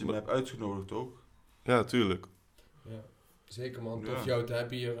bedankt dat je me hebt uitgenodigd ook. Ja, tuurlijk. Ja, zeker man. Tof Ja. jou te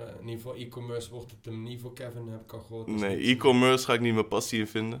hebben hier. In ieder geval e-commerce wordt het hem niet voor Kevin, heb ik al gehoord. Dus Nee, niet- e-commerce ga ik niet mijn passie in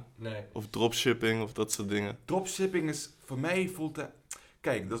vinden. Nee. Of dropshipping of dat soort dingen. Dropshipping is, voor mij voelt het...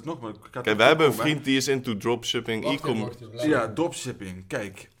 Kijk, dat is nogmaals... Kijk, wij hebben een vriend die is into dropshipping, Wacht e-commerce. even, blijf Ja, even. dropshipping.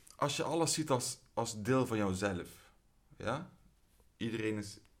 Kijk, als je alles ziet als deel van jouzelf. Ja? Iedereen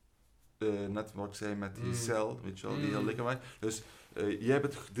is, net wat ik zei met die cel, weet je wel, die heel lichaam. Dus jij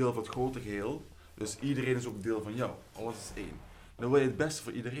bent deel van het grote geheel. Dus iedereen is ook deel van jou. Alles is één. Dan wil je het beste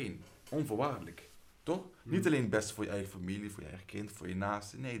voor iedereen. Onvoorwaardelijk. Toch? Niet alleen het beste voor je eigen familie, voor je eigen kind, voor je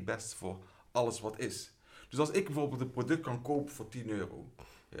naaste. Nee, het beste voor alles wat is. Dus als ik bijvoorbeeld een product kan kopen voor €10.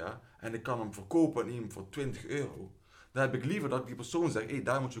 Ja, en ik kan hem verkopen aan iemand voor €20. Dan heb ik liever dat ik die persoon zeg, hey,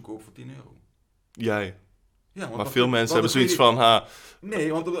 daar moet je kopen voor €10. Jij. Ja, want Maar dan- veel mensen hebben dan kun je- zoiets van,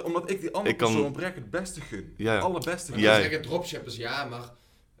 Nee, want omdat ik die andere Ik kan- persoon oprecht het beste gun. Ja. Het allerbeste Maar gun. Ja. dan zeggen dropshippers ja, maar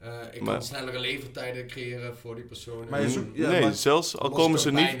ik Maar- kan snellere levertijden creëren voor die personen. Maar je zoekt- ja, nee, maar- zelfs al Lost komen er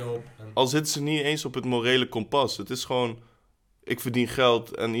ze niet, pijn op en- al zitten ze niet eens op het morele kompas. Het is gewoon, ik verdien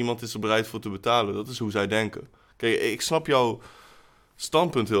geld en iemand is er bereid voor te betalen. Dat is hoe zij denken. Kijk, ik snap jouw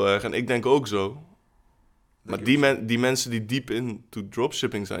standpunt heel erg en ik denk ook zo. Maar die mensen die diep into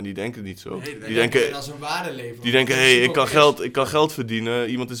dropshipping zijn, die denken niet zo. Nee, die denken, als een waarde leveren. die denken, Dat hey, is ik kan geld verdienen.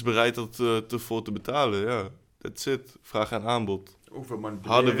 Iemand is bereid dat ervoor te betalen. Ja, that's it. Vraag en aanbod. Hoeveel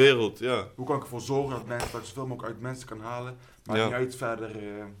manipuleren. Harde wereld, ja. Hoe kan ik ervoor zorgen dat ik zoveel mogelijk uit mensen kan halen? Maakt Ja. niet uit verder.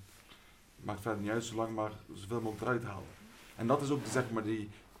 Maakt verder niet uit zolang maar zoveel mogelijk eruit halen. En dat is ook zeg maar die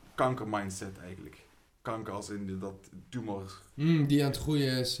kanker-mindset eigenlijk. Kanker als in dat tumor. die aan het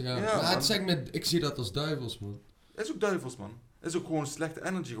groeien is, ja. Ja, Maar man. het zegt me, ik zie dat als duivels, man. Het is ook duivels, man. Het is ook gewoon slechte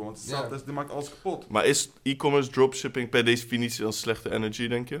energy gewoon. Het is hetzelfde, Ja. die maakt alles kapot. Maar is e-commerce dropshipping per definitie dan slechte energy,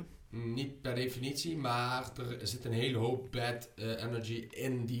 denk je? Niet per definitie, maar er zit een hele hoop bad energy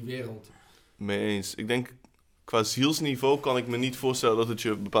in die wereld. Mee eens. Ik denk, qua zielsniveau kan ik me niet voorstellen dat het je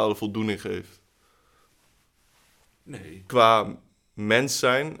een bepaalde voldoening geeft. Nee. Qua mens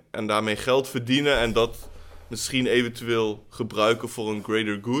zijn en daarmee geld verdienen en dat misschien eventueel gebruiken voor een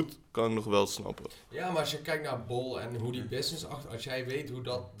greater good, kan ik nog wel snappen. Ja, maar als je kijkt naar Bol en hoe die business als jij weet hoe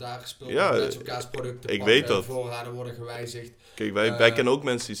dat daar gespeeld Ja, wordt, met elkaars producten, ik pakken, weet dat. voorraden worden gewijzigd. Kijk, wij kennen ook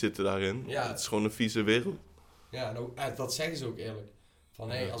mensen die zitten daarin. Ja. Het is gewoon een vieze wereld. Ja, en ook, dat zeggen ze ook eerlijk.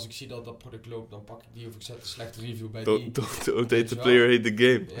 Van hé, als ik zie dat dat product loopt, dan pak ik die of ik zet een slechte review bij die. Don't hate the player, hate the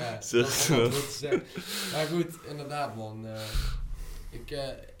game. Ja, Zeg dat is ze. wat te zeggen. Maar goed, inderdaad man.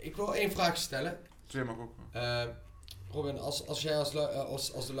 Ik wil één vraag stellen. Twee mag ook. Robin, als jij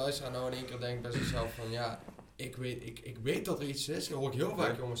als de luisteraar nou in één keer denkt bij zichzelf van ja, ik weet dat er iets is. Dat hoor ik heel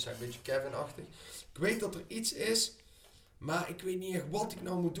vaak jongens zeggen, een beetje Kevin-achtig. Ik weet dat er iets is, maar ik weet niet echt wat ik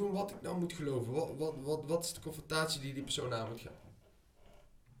nou moet doen, wat ik nou moet geloven. Wat is de confrontatie die persoon aan moet gaan?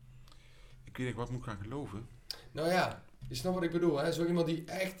 Ik weet niet wat moet ik gaan geloven. Nou ja, je snapt wat ik bedoel hè. Zo iemand die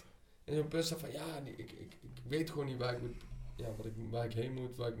echt in zo'n punt staat van ja, ik weet gewoon niet waar ik moet waar ik heen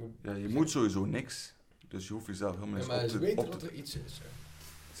moet, waar ik moet... Ja, je moet sowieso niks. Dus je hoeft jezelf helemaal niet maar ze weten dat er iets is. Hè.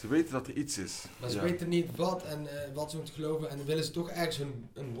 Ze weten dat er iets is. Maar ze weten niet wat en wat ze moeten geloven. En dan willen ze toch ergens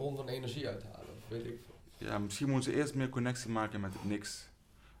een bron van energie uithalen. Weet ik veel. Ja, misschien moeten ze eerst meer connectie maken met het niks.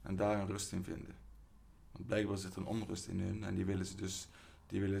 En daar een rust in vinden. Want blijkbaar zit er een onrust in hun. En die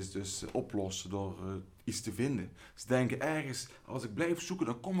willen ze dus oplossen door iets te vinden. Ze denken ergens, als ik blijf zoeken,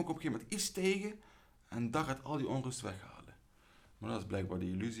 dan kom ik op een gegeven moment iets tegen. En dat gaat al die onrust weghalen. Maar dat is blijkbaar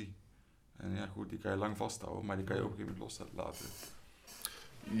die illusie. En ja goed, die kan je lang vasthouden. Maar die kan je op een gegeven moment loslaten.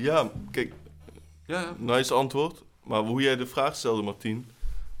 Ja, kijk. Ja. Nice antwoord. Maar hoe jij de vraag stelde, Martien.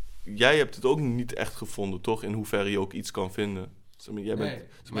 Jij hebt het ook niet echt gevonden, toch? In hoeverre je ook iets kan vinden.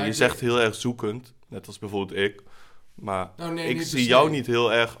 Je zegt heel erg zoekend. Net als bijvoorbeeld ik. Maar ik zie jou niet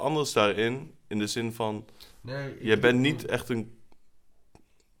heel erg anders daarin. In de zin van... jij bent niet echt een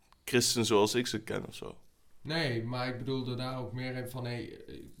christen zoals ik ze ken of zo. Nee, maar ik bedoelde daar ook meer in van... ik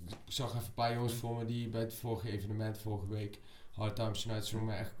zag even een paar jongens voor me die bij het vorige evenement vorige week... Hard Times Tonight Song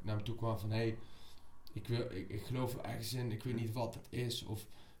echt naar me toe kwamen van... ik geloof ergens in, ik weet niet wat het is. Of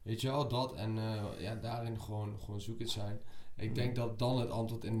weet je wel, dat. En daarin gewoon zoekend zijn. Ik denk dat dan het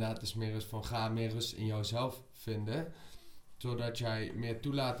antwoord inderdaad is meer is van... Ga meer rust in jouzelf vinden. Zodat jij meer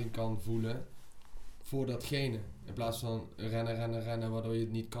toelating kan voelen voor datgene. In plaats van rennen, waardoor je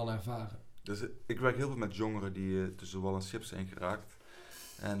het niet kan ervaren. Dus ik werk heel veel met jongeren die tussen wal en schip zijn geraakt.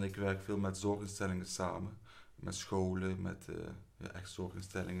 En ik werk veel met zorginstellingen samen. Met scholen, met echt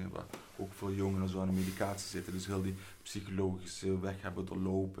zorginstellingen waar ook veel jongeren zo aan de medicatie zitten. Dus heel die psychologische weg hebben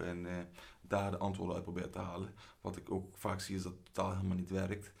doorlopen en daar de antwoorden uit proberen te halen. Wat ik ook vaak zie is dat het totaal helemaal niet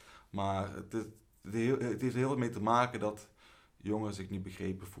werkt. Maar het heeft er heel veel mee te maken dat jongeren zich niet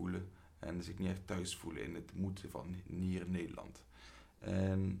begrepen voelen. En zich niet echt thuis voelen in het moeten van hier in Nederland.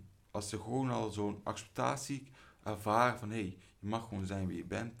 En als ze gewoon al zo'n acceptatie ervaren van je mag gewoon zijn wie je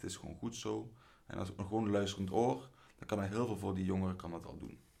bent, het is gewoon goed zo. En als een gewoon luisterend oor, dan kan er heel veel voor die jongeren kan dat al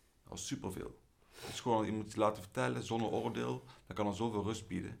doen. Al superveel. Dus gewoon iemand laten vertellen zonder oordeel, dan kan er zoveel rust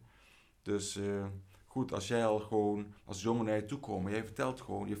bieden. Dus goed, als jij al gewoon als jongen naar je toe komt, jij vertelt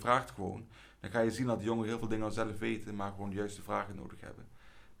gewoon, je vraagt gewoon, dan ga je zien dat de jongeren heel veel dingen al zelf weten, maar gewoon de juiste vragen nodig hebben.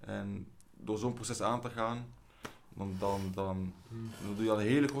 En door zo'n proces aan te gaan, dan doe je al een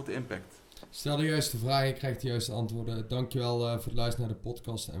hele grote impact. Stel de juiste vragen, je krijgt de juiste antwoorden. Dankjewel voor het luisteren naar de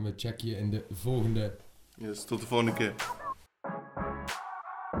podcast en we checken je in de volgende. Yes, tot de volgende keer.